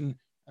situation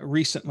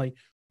recently.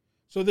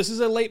 So this is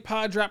a late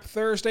pod drop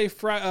Thursday,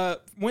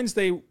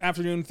 Wednesday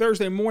afternoon,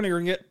 Thursday morning. We're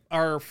gonna get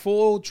our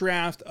full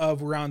draft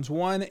of rounds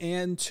 1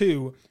 and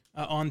 2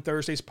 on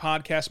Thursday's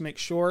podcast. Make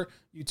sure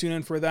you tune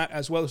in for that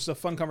as well. This is a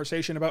fun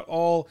conversation about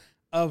all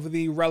of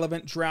the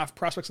relevant draft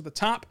prospects at the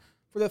top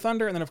for the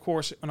Thunder, and then of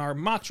course in our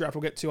mock draft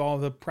we'll get to all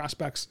of the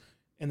prospects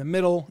in the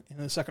middle, in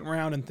the second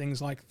round, and things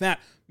like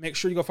that. Make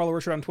sure you go follow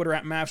Richard on Twitter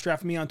at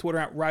MavsDraft, me on Twitter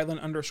at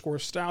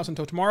Rylan_Styles.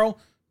 Until tomorrow,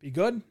 be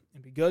good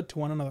and be good to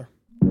one another.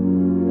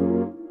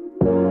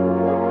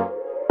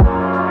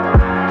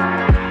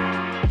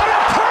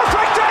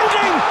 Perfect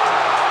ending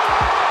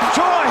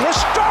to a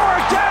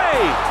historic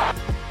day.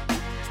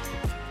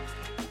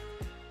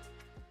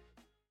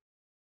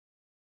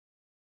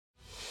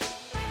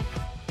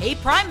 Hey,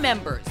 Prime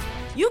members,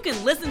 you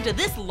can listen to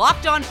this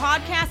Locked On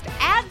podcast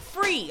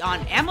ad-free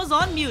on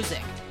Amazon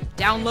Music.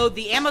 Download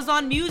the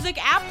Amazon Music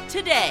app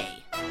today.